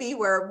old movie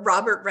where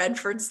Robert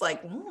Redford's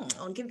like,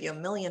 I'll give you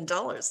 $1 million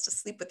to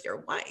sleep with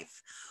your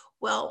wife.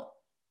 Well,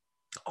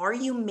 are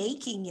you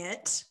making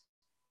it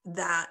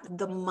that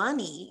the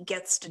money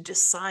gets to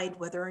decide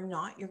whether or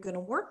not you're going to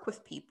work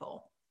with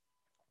people?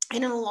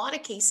 And in a lot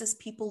of cases,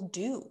 people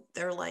do.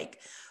 They're like,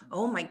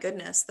 oh my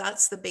goodness,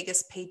 that's the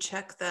biggest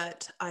paycheck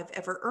that I've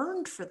ever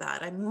earned for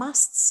that. I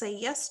must say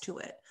yes to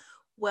it.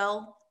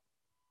 Well,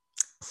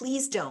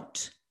 please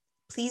don't.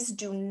 Please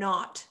do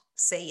not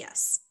say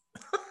yes.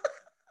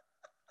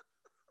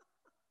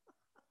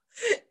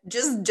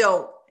 Just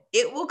don't.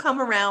 It will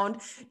come around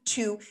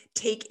to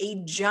take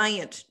a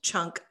giant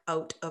chunk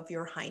out of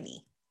your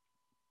hiney.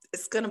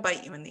 It's going to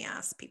bite you in the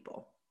ass,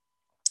 people.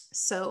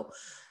 So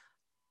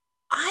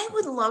I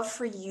would love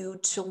for you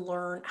to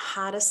learn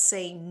how to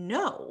say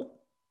no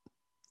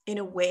in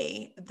a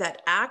way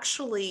that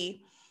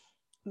actually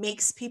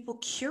makes people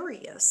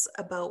curious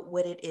about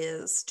what it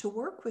is to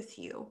work with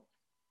you.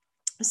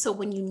 So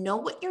when you know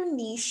what your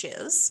niche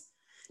is,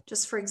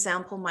 just for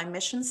example, my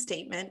mission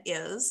statement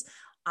is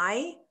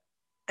I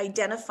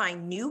identify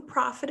new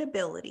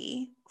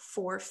profitability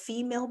for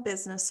female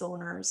business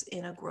owners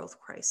in a growth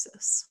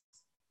crisis.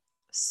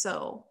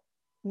 So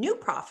new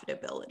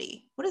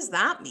profitability, what does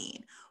that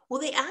mean?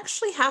 Well, they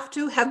actually have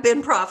to have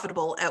been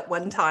profitable at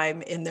one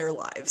time in their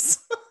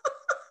lives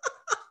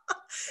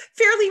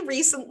fairly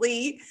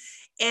recently,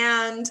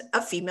 and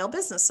a female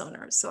business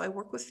owner. So I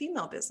work with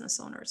female business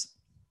owners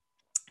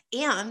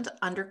and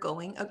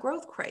undergoing a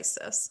growth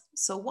crisis.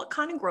 So what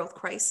kind of growth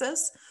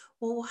crisis?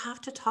 Well, we'll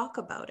have to talk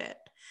about it.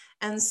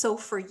 And so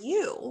for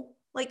you,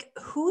 like,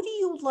 who do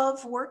you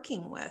love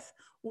working with?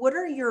 What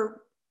are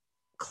your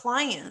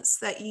clients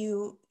that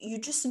you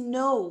just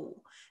know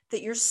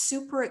that you're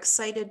super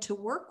excited to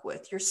work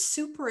with? You're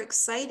super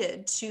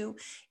excited to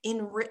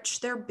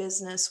enrich their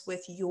business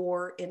with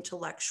your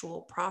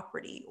intellectual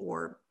property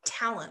or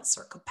talents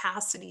or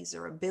capacities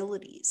or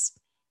abilities.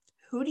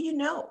 Who do you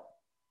know?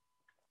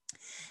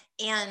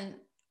 And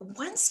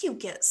once you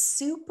get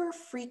super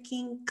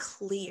freaking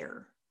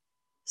clear,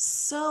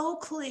 so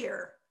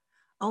clear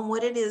on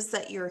what it is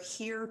that you're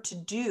here to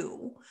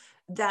do,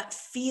 that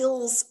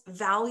feels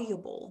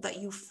valuable, that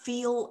you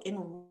feel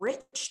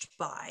enriched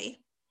by,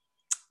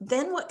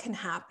 then what can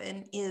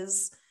happen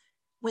is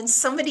when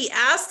somebody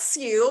asks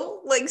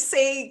you, like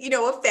say,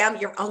 a family,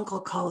 your uncle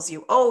calls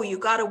you, oh, you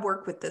got to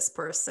work with this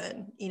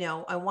person.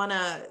 I want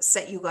to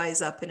set you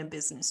guys up in a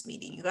business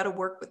meeting. You got to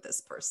work with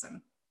this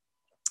person.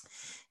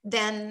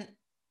 Then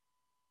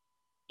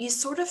you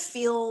sort of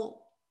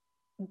feel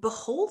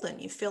beholden.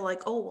 You feel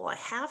like, oh, well, I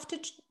have to,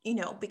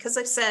 because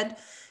I've said,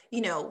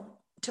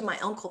 to my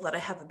uncle that I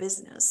have a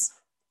business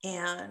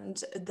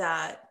and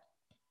that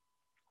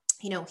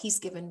he's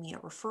given me a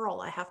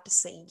referral. I have to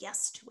say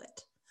yes to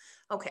it.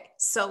 Okay,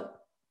 so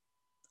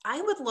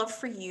I would love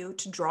for you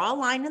to draw a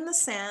line in the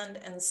sand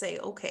and say,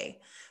 okay,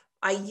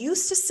 I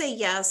used to say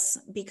yes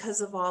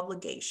because of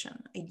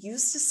obligation. I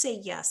used to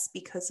say yes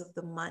because of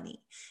the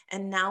money.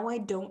 And now I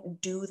don't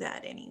do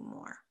that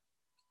anymore.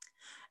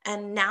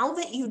 And now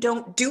that you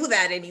don't do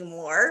that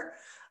anymore,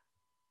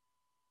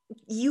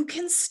 you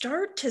can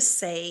start to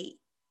say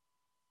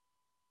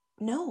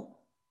no.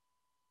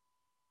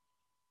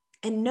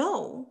 And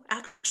no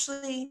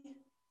actually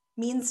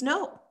means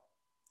no.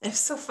 It's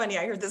so funny.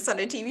 I heard this on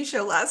a TV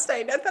show last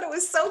night. I thought it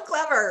was so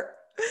clever.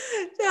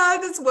 Yeah,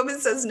 this woman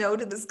says no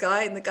to this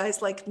guy, and the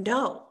guy's like,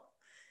 no.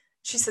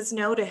 She says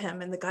no to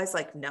him, and the guy's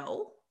like,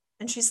 no.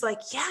 And she's like,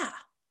 yeah,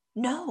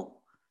 no.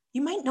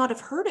 You might not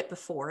have heard it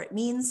before. It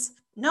means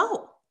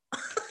no.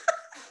 Isn't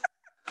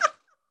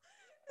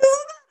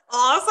that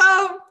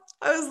awesome?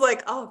 I was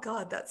like, oh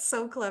God, that's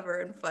so clever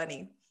and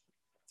funny.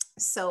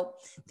 So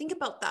think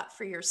about that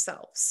for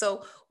yourself.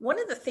 So one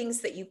of the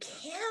things that you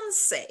can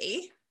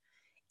say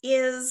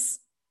is,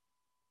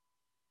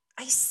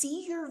 I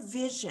see your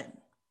vision.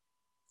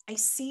 I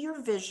see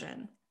your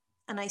vision,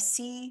 and I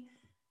see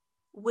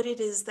what it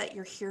is that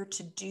you're here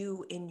to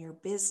do in your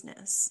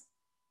business,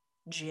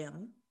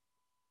 Jim.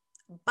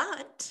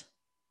 But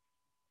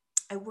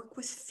I work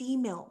with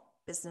female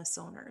business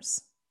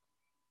owners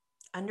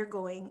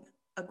undergoing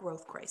a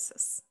growth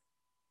crisis,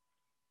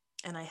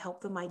 and I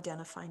help them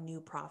identify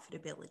new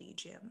profitability,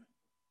 Jim.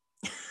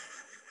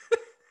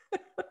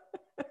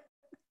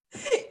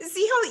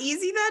 See how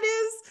easy that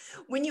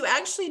is? When you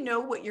actually know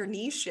what your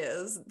niche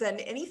is, then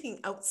anything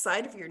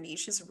outside of your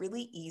niche is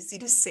really easy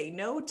to say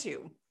no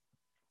to.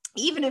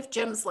 Even if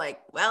Jim's like,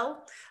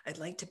 well, I'd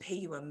like to pay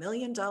you $1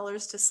 million to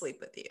sleep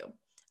with you.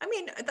 I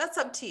mean, that's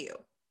up to you,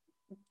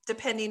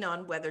 depending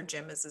on whether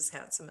Jim is as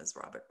handsome as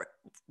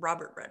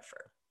Robert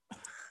Redford.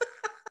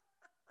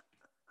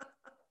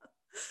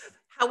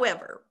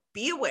 However,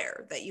 be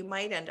aware that you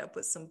might end up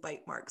with some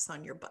bite marks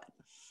on your butt.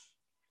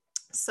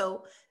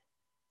 So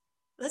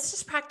let's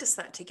just practice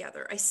that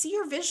together. I see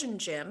your vision,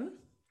 Jim.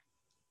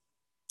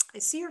 I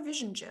see your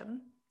vision,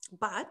 Jim.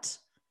 But,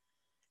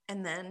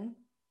 and then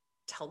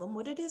tell them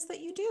what it is that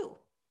you do.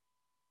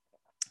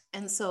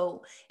 And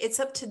so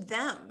it's up to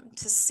them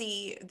to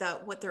see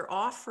that what they're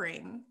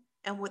offering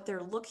and what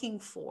they're looking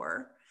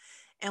for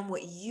and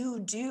what you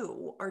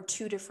do are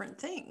two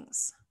different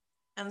things.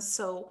 And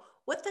so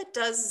what that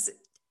does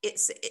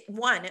is,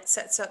 it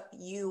sets up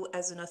you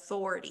as an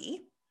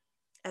authority,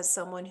 as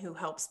someone who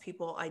helps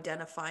people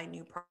identify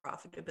new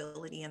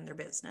profitability in their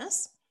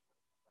business.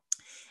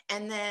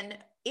 And then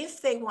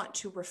if they want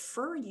to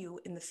refer you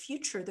in the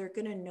future, they're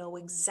going to know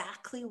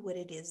exactly what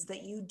it is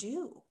that you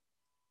do.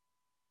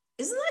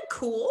 Isn't that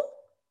cool?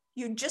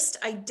 You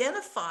just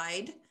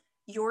identified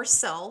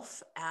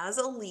yourself as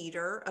a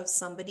leader of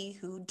somebody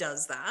who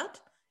does that,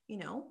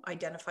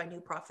 identify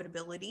new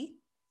profitability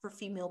for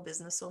female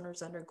business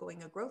owners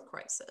undergoing a growth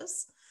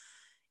crisis.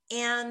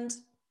 And,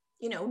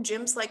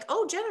 Jim's like,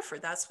 oh, Jennifer,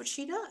 that's what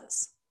she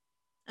does.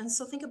 And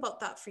so think about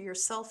that for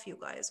yourself, you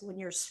guys, when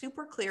you're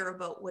super clear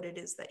about what it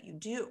is that you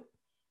do.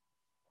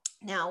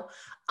 Now,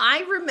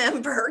 I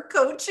remember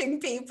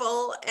coaching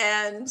people,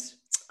 and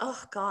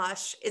oh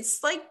gosh,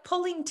 it's like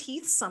pulling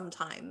teeth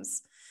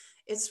sometimes.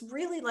 It's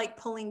really like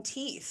pulling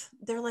teeth.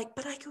 They're like,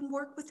 but I can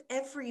work with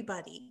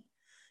everybody.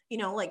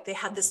 Like they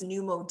had this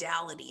new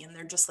modality and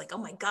they're just like, oh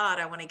my God,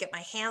 I want to get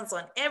my hands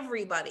on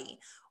everybody.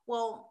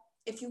 Well,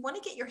 if you want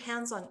to get your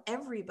hands on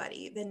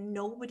everybody, then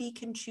nobody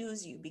can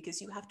choose you,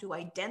 because you have to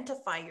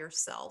identify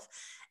yourself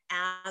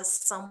as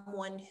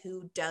someone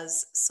who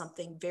does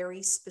something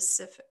very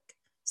specific.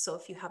 So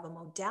if you have a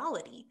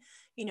modality,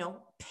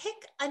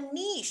 pick a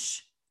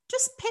niche,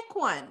 just pick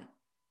one.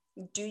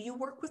 Do you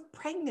work with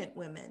pregnant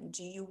women?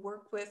 Do you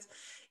work with,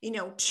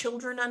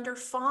 children under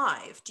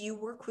 5? Do you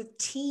work with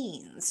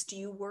teens? Do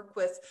you work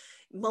with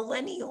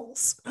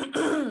millennials?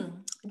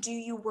 Do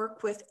you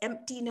work with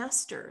empty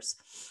nesters?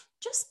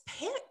 Just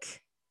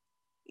pick.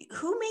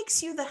 Who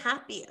makes you the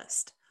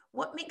happiest?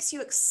 What makes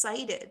you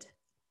excited?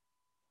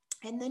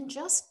 And then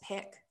just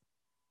pick.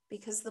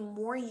 Because the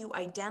more you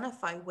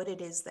identify what it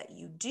is that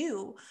you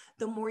do,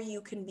 the more you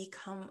can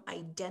become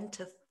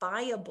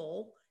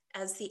identifiable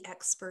as the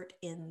expert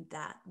in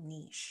that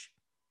niche.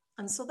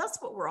 And so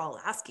that's what we're all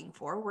asking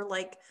for. We're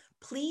like,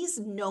 please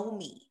know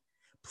me,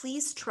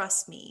 please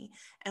trust me,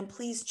 and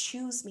please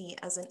choose me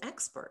as an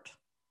expert.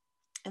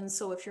 And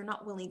so if you're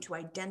not willing to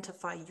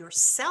identify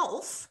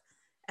yourself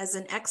as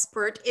an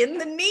expert in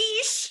the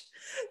niche,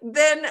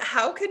 then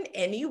how can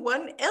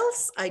anyone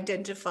else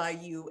identify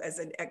you as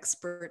an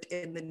expert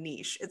in the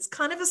niche? It's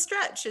kind of a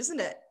stretch, isn't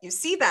it? You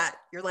see that,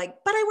 you're like,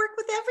 but I work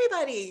with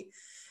everybody.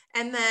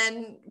 And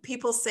then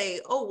people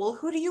say, oh, well,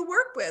 who do you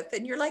work with?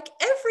 And you're like,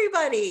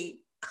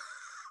 everybody.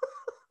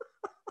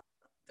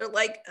 They're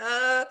like,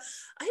 I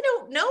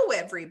don't know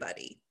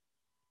everybody.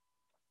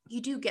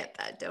 You do get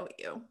that, don't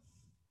you?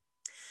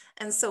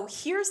 And so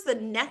here's the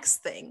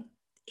next thing.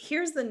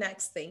 Here's the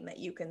next thing that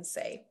you can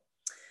say.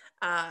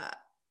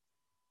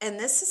 And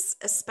this is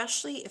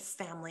especially if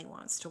family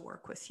wants to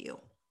work with you,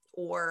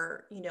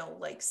 or,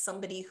 like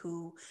somebody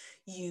who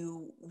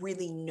you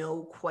really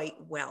know quite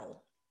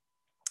well.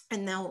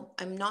 And now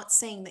I'm not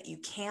saying that you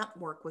can't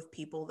work with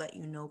people that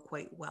you know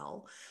quite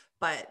well,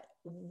 but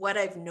what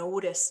I've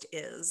noticed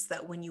is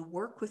that when you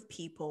work with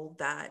people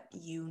that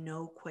you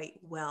know quite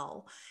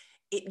well,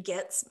 it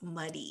gets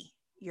muddy.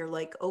 You're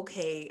like,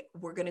 okay,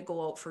 we're going to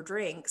go out for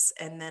drinks,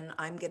 and then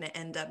I'm going to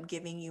end up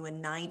giving you a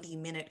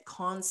 90-minute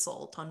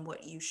consult on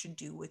what you should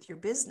do with your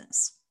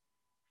business.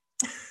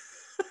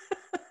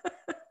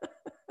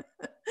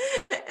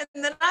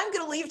 And then I'm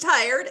going to leave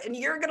tired and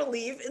you're going to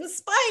leave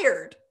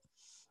inspired.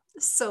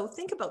 So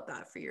think about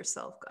that for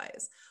yourself,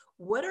 guys.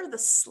 What are the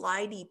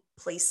slidey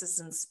places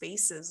and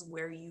spaces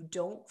where you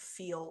don't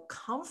feel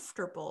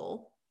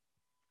comfortable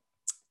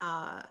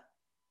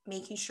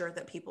making sure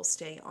that people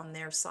stay on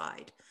their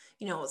side?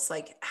 It's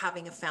like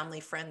having a family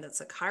friend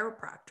that's a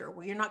chiropractor,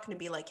 where you're not going to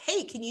be like,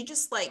 hey, can you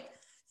just like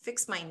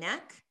fix my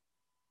neck?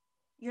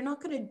 You're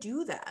not going to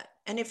do that.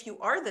 And if you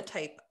are the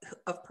type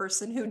of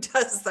person who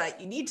does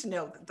that, you need to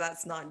know that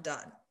that's not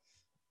done.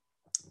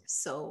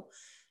 So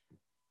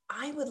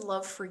I would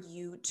love for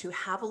you to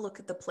have a look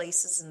at the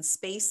places and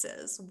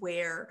spaces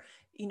where,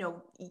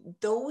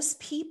 those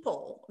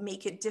people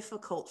make it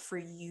difficult for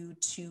you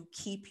to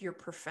keep your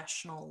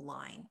professional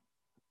line.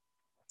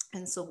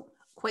 And so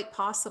quite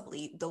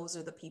possibly those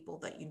are the people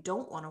that you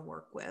don't want to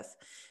work with,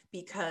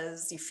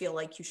 because you feel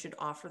like you should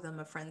offer them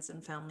a friends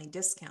and family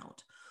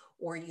discount,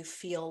 or you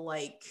feel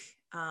like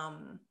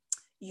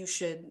you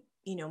should,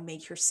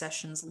 make your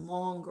sessions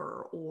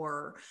longer,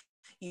 or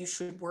you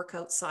should work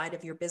outside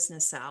of your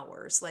business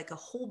hours, like a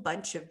whole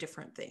bunch of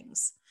different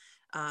things,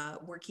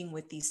 working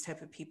with these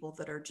type of people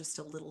that are just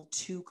a little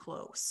too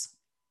close.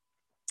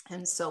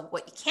 And so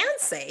what you can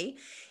say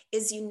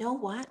is, you know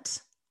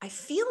what? I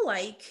feel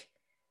like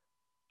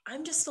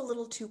I'm just a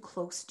little too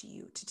close to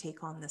you to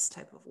take on this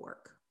type of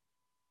work.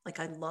 Like,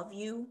 I love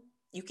you.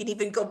 You can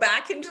even go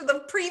back into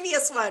the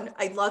previous one.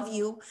 I love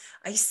you.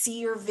 I see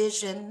your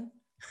vision.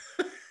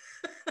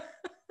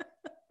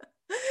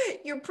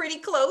 You're pretty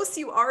close.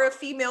 You are a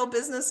female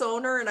business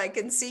owner, and I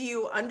can see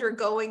you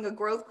undergoing a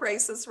growth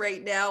crisis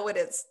right now, and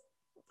it's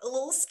a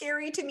little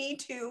scary to me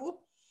too.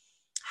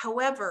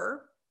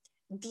 However,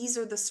 these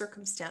are the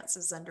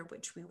circumstances under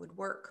which we would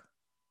work.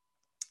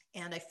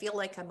 And I feel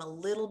like I'm a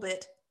little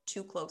bit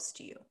too close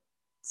to you.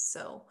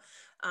 So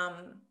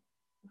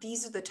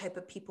these are the type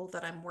of people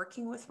that I'm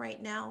working with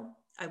right now.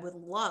 I would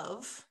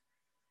love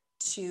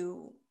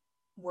to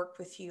work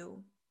with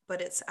you,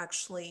 but it's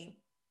actually,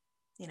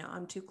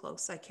 I'm too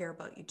close. I care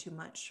about you too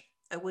much.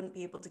 I wouldn't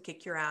be able to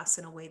kick your ass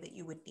in a way that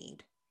you would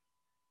need.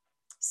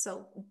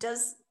 So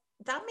does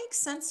that make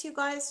sense, you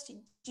guys?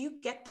 Do you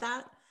get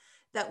that?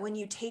 That when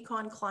you take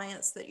on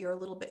clients that you're a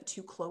little bit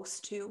too close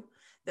to,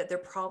 that they're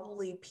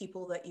probably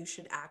people that you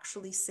should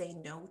actually say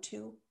no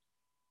to?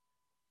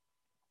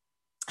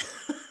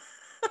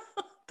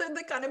 They're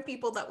the kind of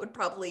people that would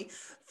probably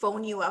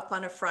phone you up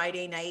on a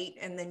Friday night,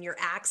 and then you're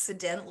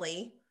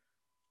accidentally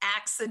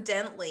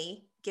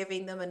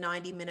giving them a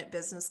 90-minute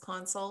business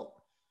consult.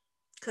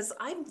 Because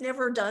I've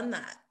never done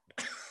that.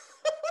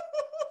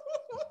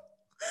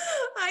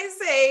 I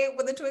say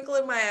with a twinkle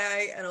in my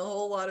eye and a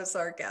whole lot of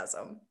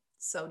sarcasm.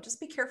 So just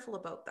be careful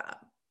about that.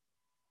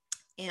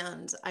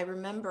 And I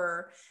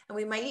remember, and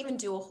we might even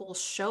do a whole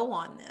show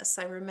on this,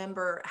 I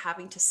remember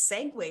having to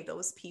segue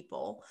those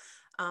people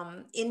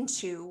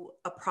into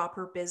a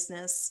proper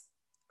business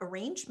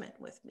arrangement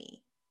with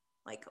me.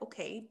 Like,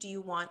 okay, do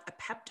you want a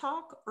pep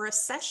talk or a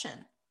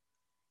session?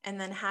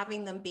 And then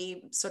having them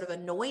be sort of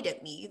annoyed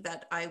at me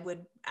that I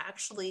would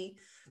actually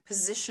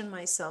position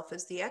myself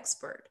as the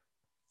expert,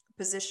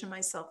 position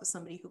myself as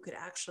somebody who could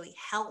actually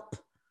help.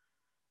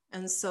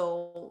 And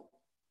so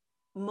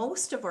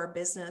most of our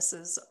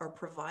businesses are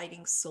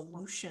providing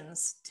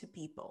solutions to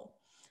people.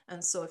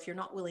 And so if you're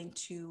not willing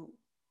to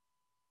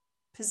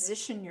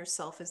position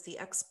yourself as the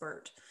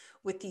expert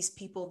with these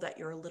people that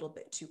you're a little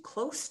bit too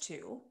close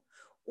to,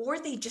 or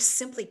they just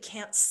simply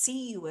can't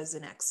see you as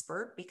an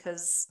expert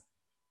because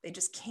they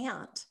just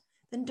can't,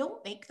 then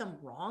don't make them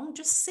wrong.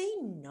 Just say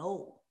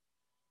no.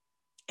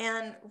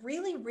 And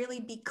really,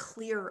 really be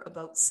clear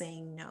about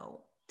saying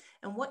no.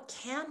 And what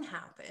can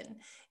happen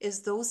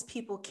is those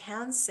people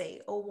can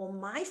say, oh, well,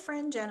 my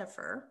friend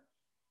Jennifer,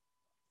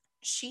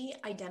 she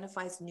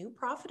identifies new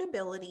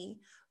profitability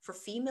for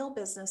female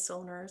business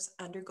owners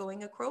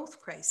undergoing a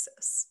growth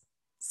crisis.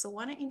 So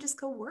why don't you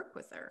just go work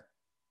with her?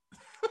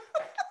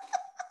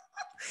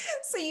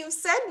 So you've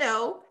said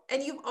no,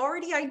 and you've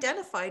already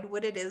identified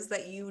what it is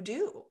that you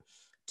do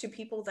to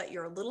people that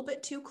you're a little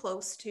bit too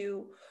close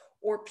to,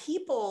 or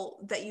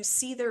people that you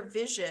see their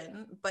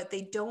vision, but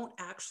they don't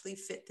actually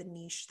fit the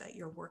niche that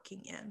you're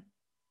working in.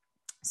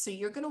 So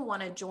you're going to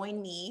want to join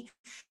me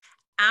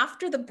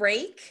after the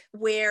break,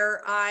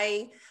 where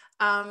I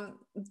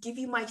give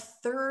you my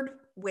third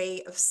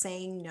way of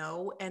saying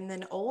no, and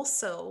then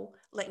also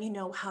let you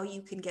know how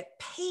you can get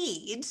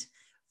paid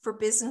for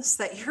business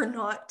that you're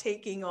not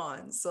taking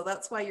on. So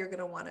that's why you're going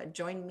to want to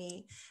join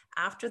me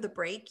after the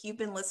break. You've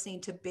been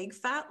listening to Big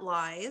Fat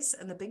Lies,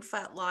 and the Big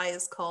Fat Lie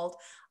is called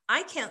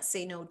I Can't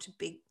Say No to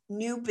Big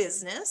New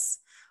Business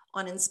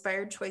on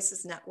Inspired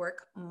Choices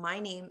Network. My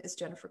name is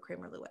Jennifer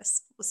Kramer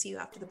Lewis. We'll see you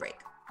after the break.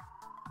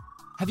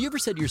 Have you ever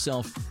said to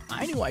yourself,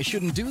 I knew I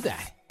shouldn't do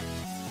that?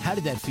 How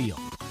did that feel?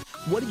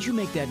 What did you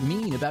make that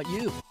mean about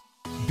you?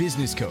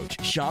 Business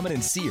coach, shaman,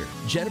 and seer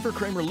Jennifer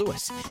Kramer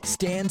Lewis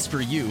stands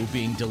for you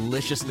being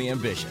deliciously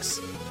ambitious,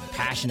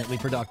 passionately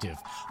productive,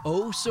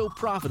 oh so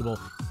profitable,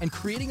 and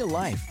creating a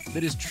life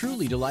that is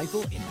truly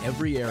delightful in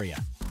every area.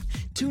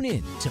 Tune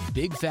in to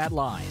Big Fat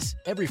Lies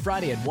every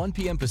Friday at 1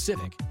 p.m.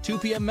 Pacific, 2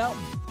 p.m.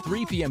 Mountain,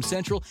 3 p.m.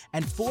 Central,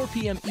 and 4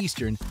 p.m.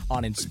 Eastern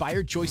on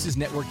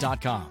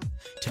InspiredChoicesNetwork.com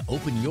to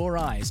open your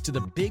eyes to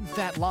the big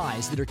fat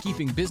lies that are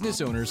keeping business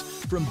owners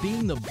from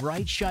being the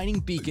bright, shining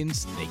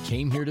beacons they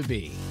came here to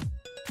be.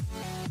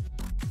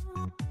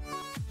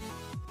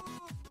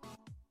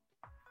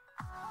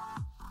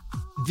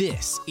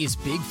 This is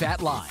Big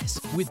Fat Lies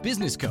with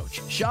business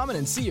coach, shaman,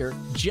 and seer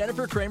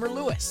Jennifer Kramer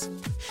Lewis.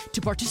 To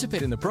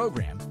participate in the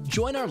program,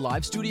 join our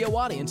live studio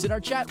audience in our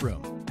chat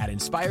room at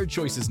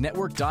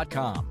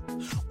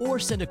InspiredChoicesNetwork.com or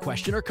send a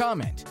question or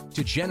comment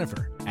to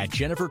Jennifer at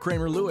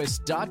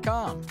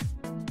JenniferKramerLewis.com.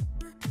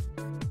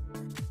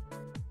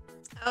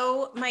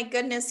 Oh my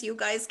goodness, you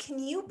guys, can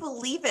you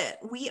believe it?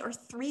 We are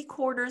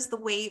 3/4 the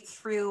way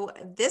through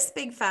this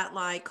big fat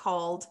lie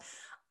called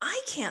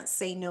I Can't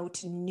Say No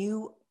to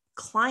New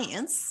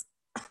Clients.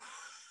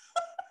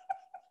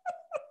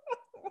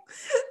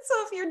 So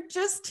if you're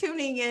just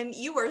tuning in,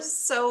 you are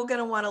so going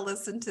to want to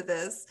listen to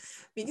this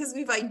because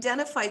we've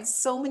identified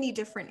so many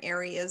different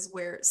areas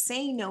where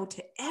saying no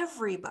to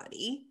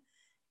everybody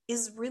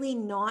is really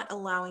not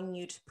allowing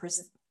you to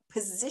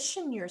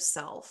position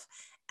yourself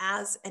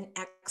as an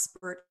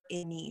expert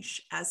in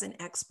niche, as an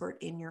expert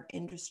in your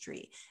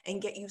industry,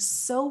 and get you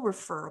so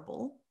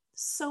referable.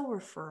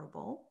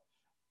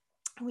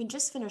 We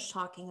just finished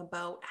talking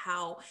about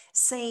how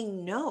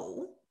saying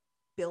no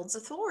builds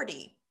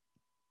authority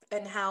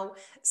and how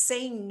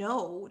saying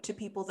no to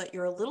people that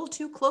you're a little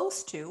too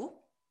close to,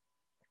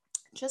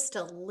 just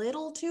a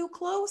little too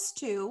close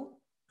to,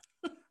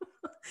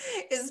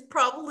 is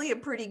probably a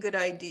pretty good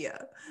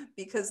idea,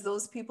 because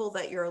those people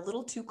that you're a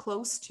little too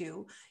close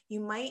to, you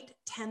might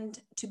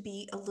tend to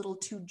be a little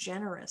too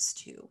generous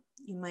to.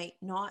 You might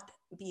not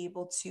be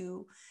able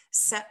to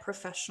set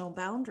professional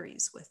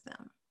boundaries with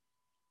them.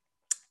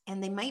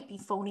 And they might be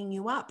phoning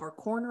you up or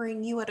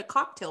cornering you at a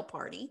cocktail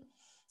party.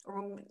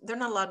 Or they're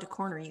not allowed to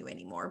corner you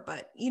anymore,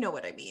 but you know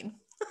what I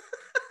mean.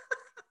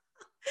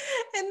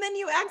 And then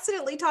you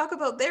accidentally talk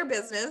about their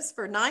business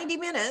for 90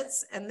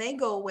 minutes and they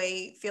go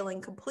away feeling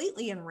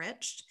completely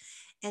enriched.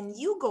 And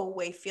you go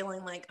away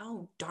feeling like,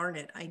 oh, darn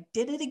it, I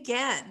did it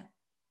again.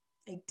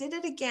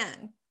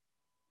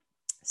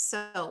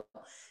 So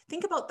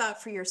think about that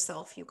for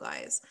yourself, you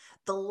guys.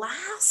 The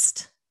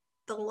last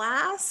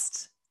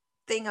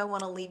thing I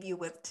want to leave you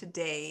with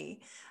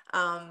today,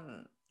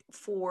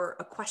 for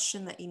a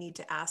question that you need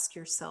to ask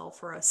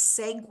yourself, or a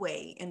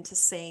segue into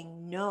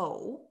saying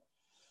no,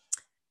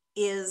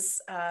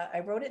 is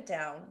I wrote it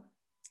down.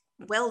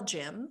 Well,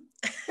 Jim,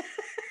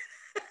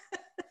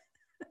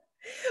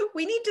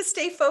 we need to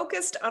stay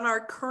focused on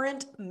our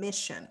current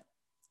mission.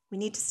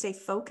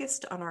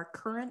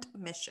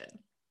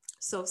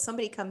 So if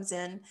somebody comes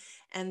in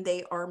and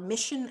they are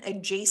mission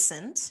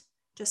adjacent,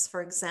 just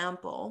for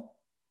example,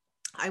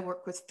 I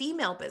work with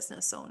female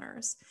business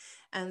owners.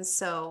 And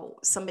so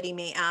somebody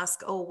may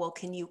ask, oh, well,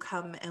 can you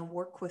come and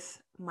work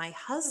with my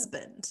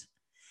husband?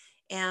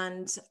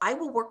 And I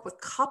will work with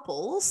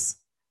couples,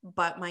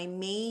 but my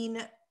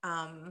main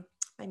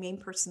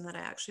person that I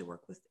actually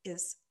work with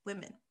is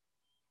women.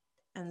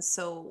 And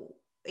so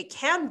it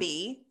can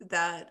be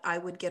that I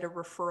would get a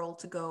referral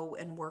to go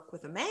and work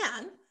with a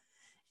man,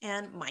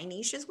 and my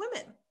niche is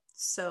women.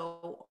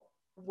 So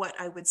what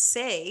I would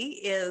say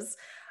is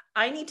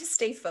I need to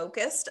stay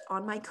focused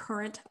on my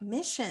current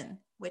mission,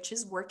 which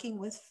is working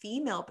with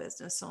female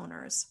business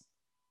owners,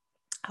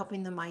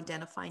 helping them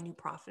identify new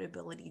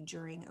profitability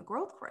during a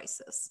growth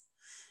crisis.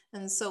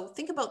 And so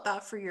think about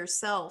that for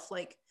yourself.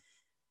 Like,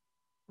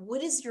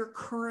 what is your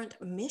current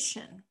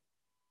mission?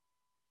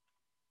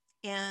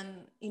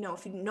 And,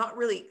 if you're not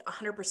really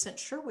 100%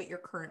 sure what your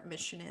current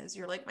mission is,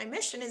 you're like, my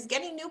mission is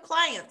getting new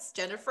clients,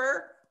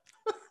 Jennifer.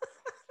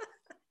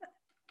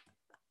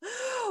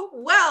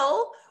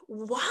 Well,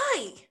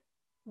 why?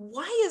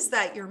 Why is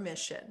that your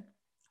mission?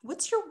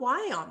 What's your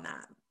why on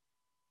that?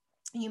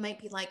 You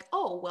might be like,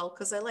 oh, well,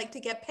 because I like to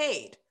get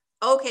paid.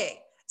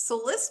 Okay, so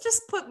let's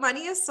just put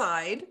money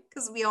aside,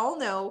 because we all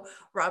know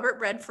Robert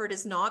Redford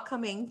is not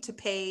coming to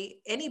pay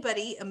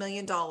anybody $1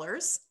 million.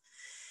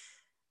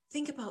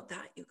 Think about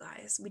that, you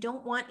guys. We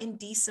don't want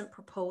indecent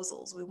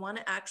proposals. We want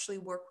to actually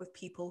work with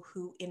people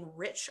who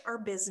enrich our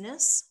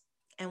business,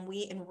 and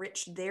we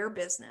enrich their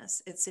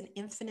business. It's an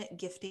infinite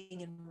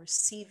gifting and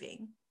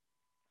receiving.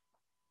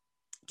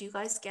 Do you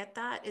guys get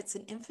that? It's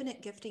an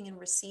infinite gifting and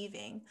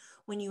receiving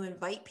when you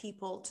invite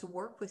people to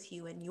work with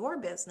you in your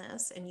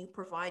business and you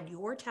provide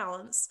your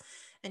talents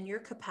and your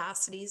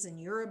capacities and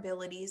your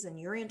abilities and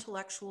your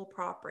intellectual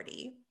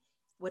property,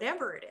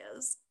 whatever it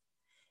is,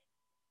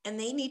 and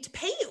they need to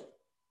pay you.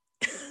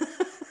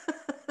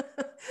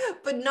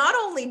 But not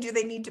only do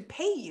they need to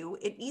pay you,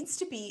 it needs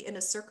to be in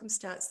a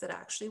circumstance that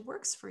actually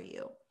works for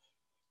you.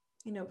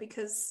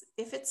 Because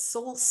if it's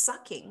soul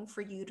sucking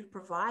for you to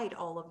provide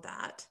all of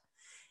that,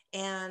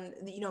 and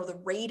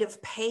the rate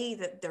of pay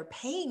that they're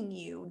paying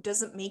you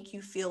doesn't make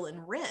you feel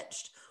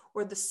enriched,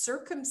 or the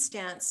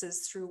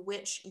circumstances through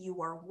which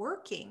you are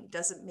working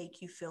doesn't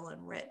make you feel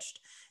enriched,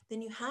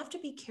 then you have to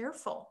be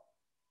careful.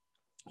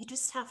 You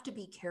just have to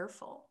be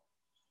careful.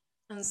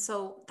 And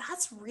so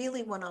that's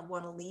really what I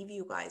want to leave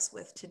you guys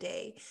with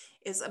today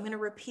is I'm going to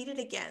repeat it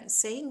again.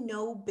 Saying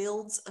no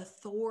builds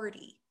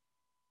authority.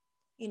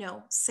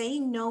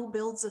 Saying no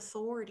builds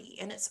authority,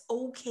 and it's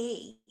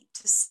okay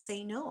to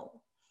say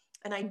no.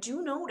 And I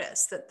do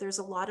notice that there's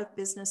a lot of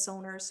business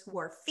owners who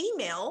are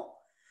female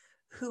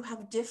who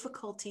have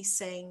difficulty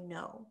saying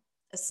no,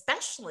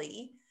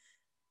 especially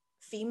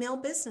female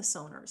business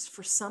owners.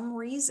 For some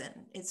reason,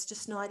 it's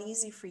just not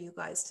easy for you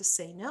guys to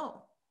say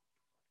no.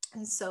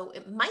 And so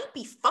it might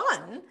be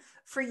fun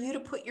for you to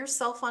put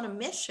yourself on a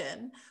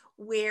mission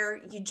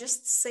where you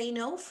just say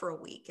no for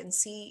a week and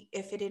see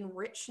if it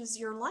enriches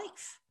your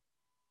life.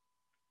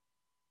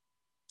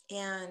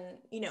 And,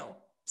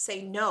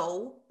 say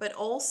no, but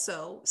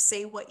also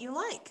say what you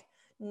like.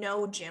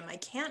 No, Jim, I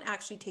can't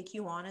actually take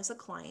you on as a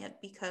client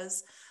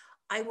because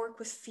I work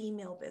with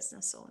female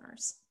business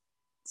owners.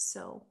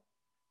 So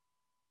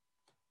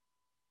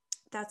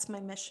that's my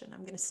mission.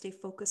 I'm going to stay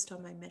focused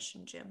on my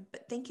mission, Jim.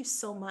 But thank you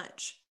so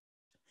much.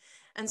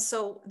 And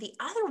so the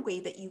other way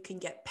that you can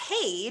get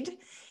paid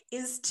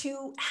is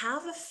to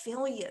have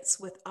affiliates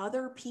with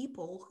other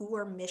people who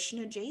are mission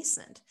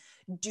adjacent.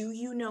 Do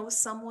you know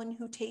someone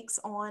who takes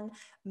on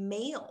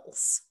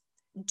males?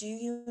 Do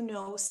you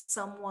know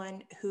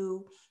someone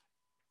who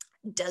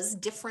does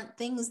different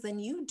things than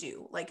you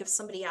do? Like if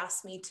somebody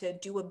asks me to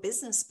do a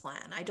business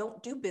plan, I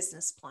don't do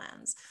business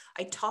plans.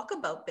 I talk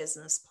about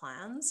business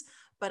plans,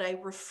 but I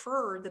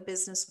refer the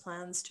business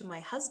plans to my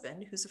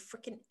husband, who's a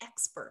freaking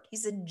expert.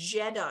 He's a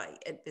Jedi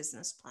at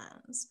business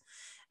plans.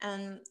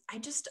 And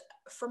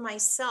for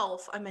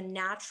myself, I'm a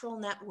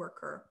natural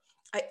networker.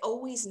 I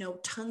always know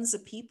tons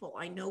of people.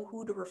 I know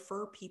who to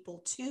refer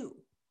people to.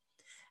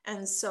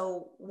 And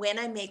so when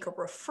I make a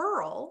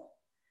referral,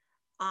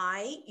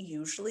 I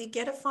usually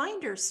get a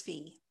finder's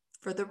fee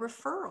for the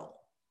referral.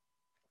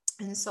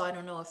 And so I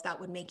don't know if that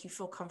would make you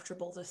feel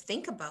comfortable to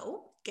think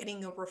about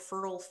getting a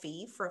referral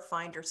fee for a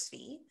finder's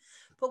fee,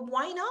 but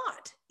why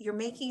not? You're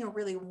making a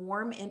really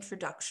warm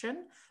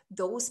introduction.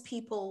 Those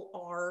people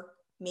are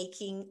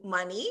making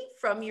money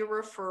from your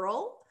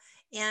referral.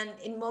 And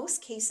in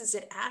most cases,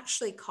 it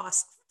actually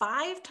costs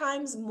 5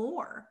 times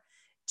more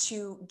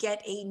to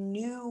get a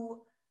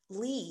new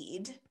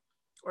lead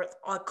or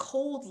a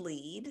cold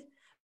lead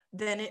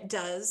than it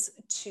does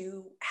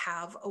to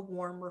have a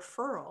warm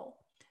referral.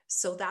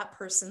 So that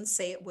person,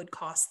 say it would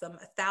cost them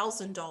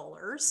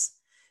 $1,000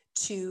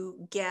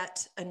 to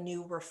get a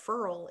new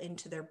referral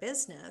into their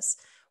business.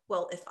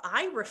 Well, if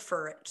I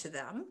refer it to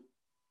them,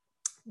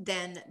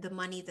 then the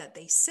money that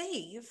they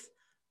save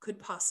could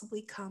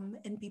possibly come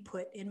and be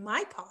put in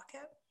my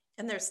pocket.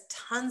 And there's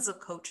tons of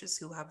coaches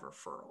who have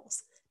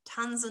referrals,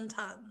 tons and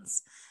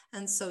tons.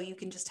 And so you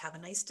can just have a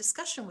nice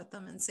discussion with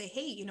them and say,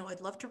 hey, I'd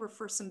love to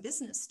refer some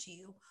business to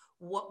you.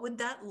 What would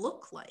that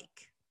look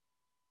like?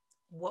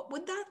 What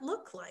would that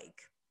look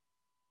like?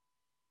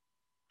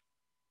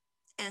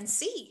 And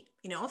see,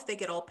 if they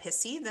get all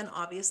pissy, then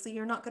obviously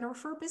you're not going to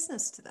refer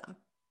business to them.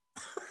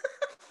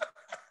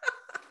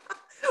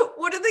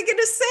 What are they going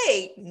to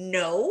say?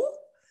 No.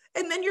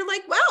 And then you're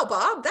like, wow,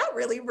 Bob, that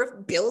really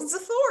builds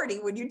authority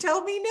when you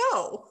tell me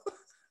no.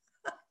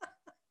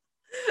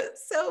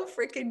 So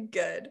freaking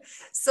good.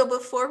 So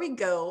before we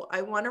go,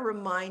 I want to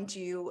remind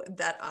you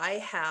that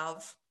I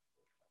have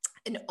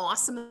an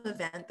awesome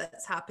event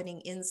that's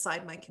happening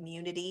inside my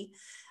community.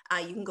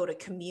 You can go to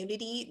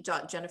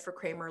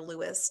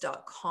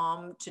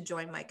community.jenniferkramerlewis.com to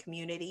join my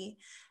community.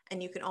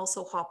 And you can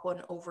also hop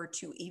on over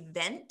to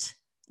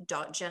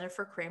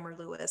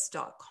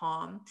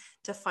event.jenniferkramerlewis.com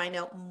to find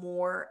out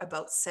more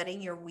about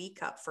setting your week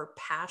up for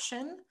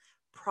passion,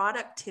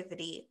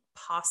 productivity,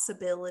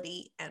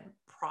 possibility, and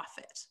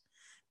profit.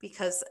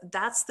 Because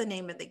that's the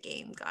name of the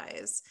game,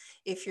 guys.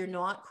 If you're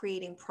not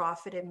creating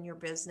profit in your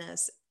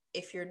business,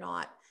 if you're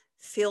not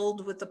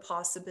filled with the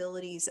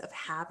possibilities of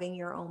having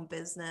your own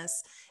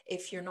business,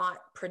 if you're not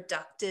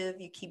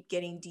productive, you keep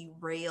getting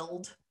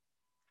derailed,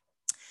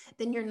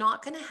 then you're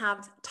not going to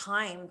have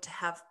time to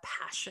have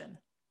passion.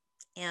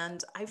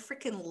 And I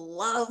freaking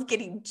love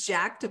getting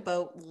jacked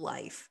about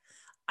life.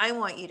 I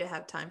want you to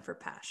have time for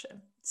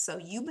passion. So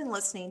you've been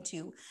listening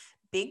to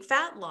Big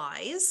Fat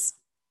Lies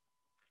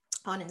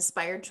on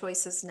Inspired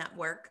Choices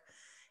Network.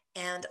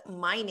 And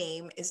my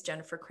name is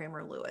Jennifer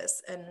Kramer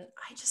Lewis, and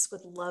I just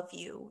would love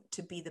you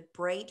to be the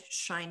bright,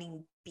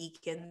 shining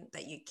beacon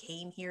that you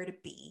came here to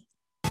be.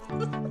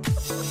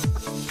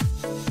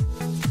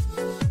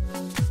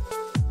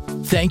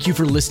 Thank you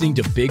for listening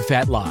to Big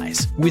Fat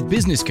Lies with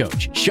business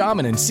coach,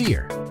 shaman, and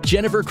seer,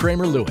 Jennifer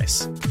Kramer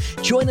Lewis.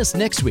 Join us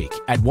next week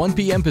at 1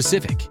 p.m.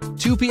 Pacific,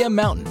 2 p.m.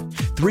 Mountain,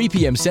 3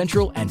 p.m.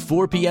 Central, and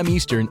 4 p.m.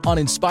 Eastern on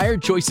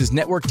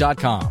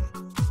InspiredChoicesNetwork.com.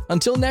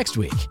 Until next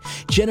week,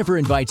 Jennifer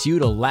invites you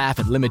to laugh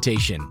at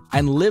limitation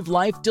and live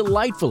life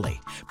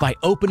delightfully by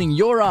opening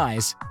your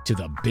eyes to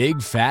the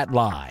big fat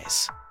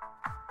lies.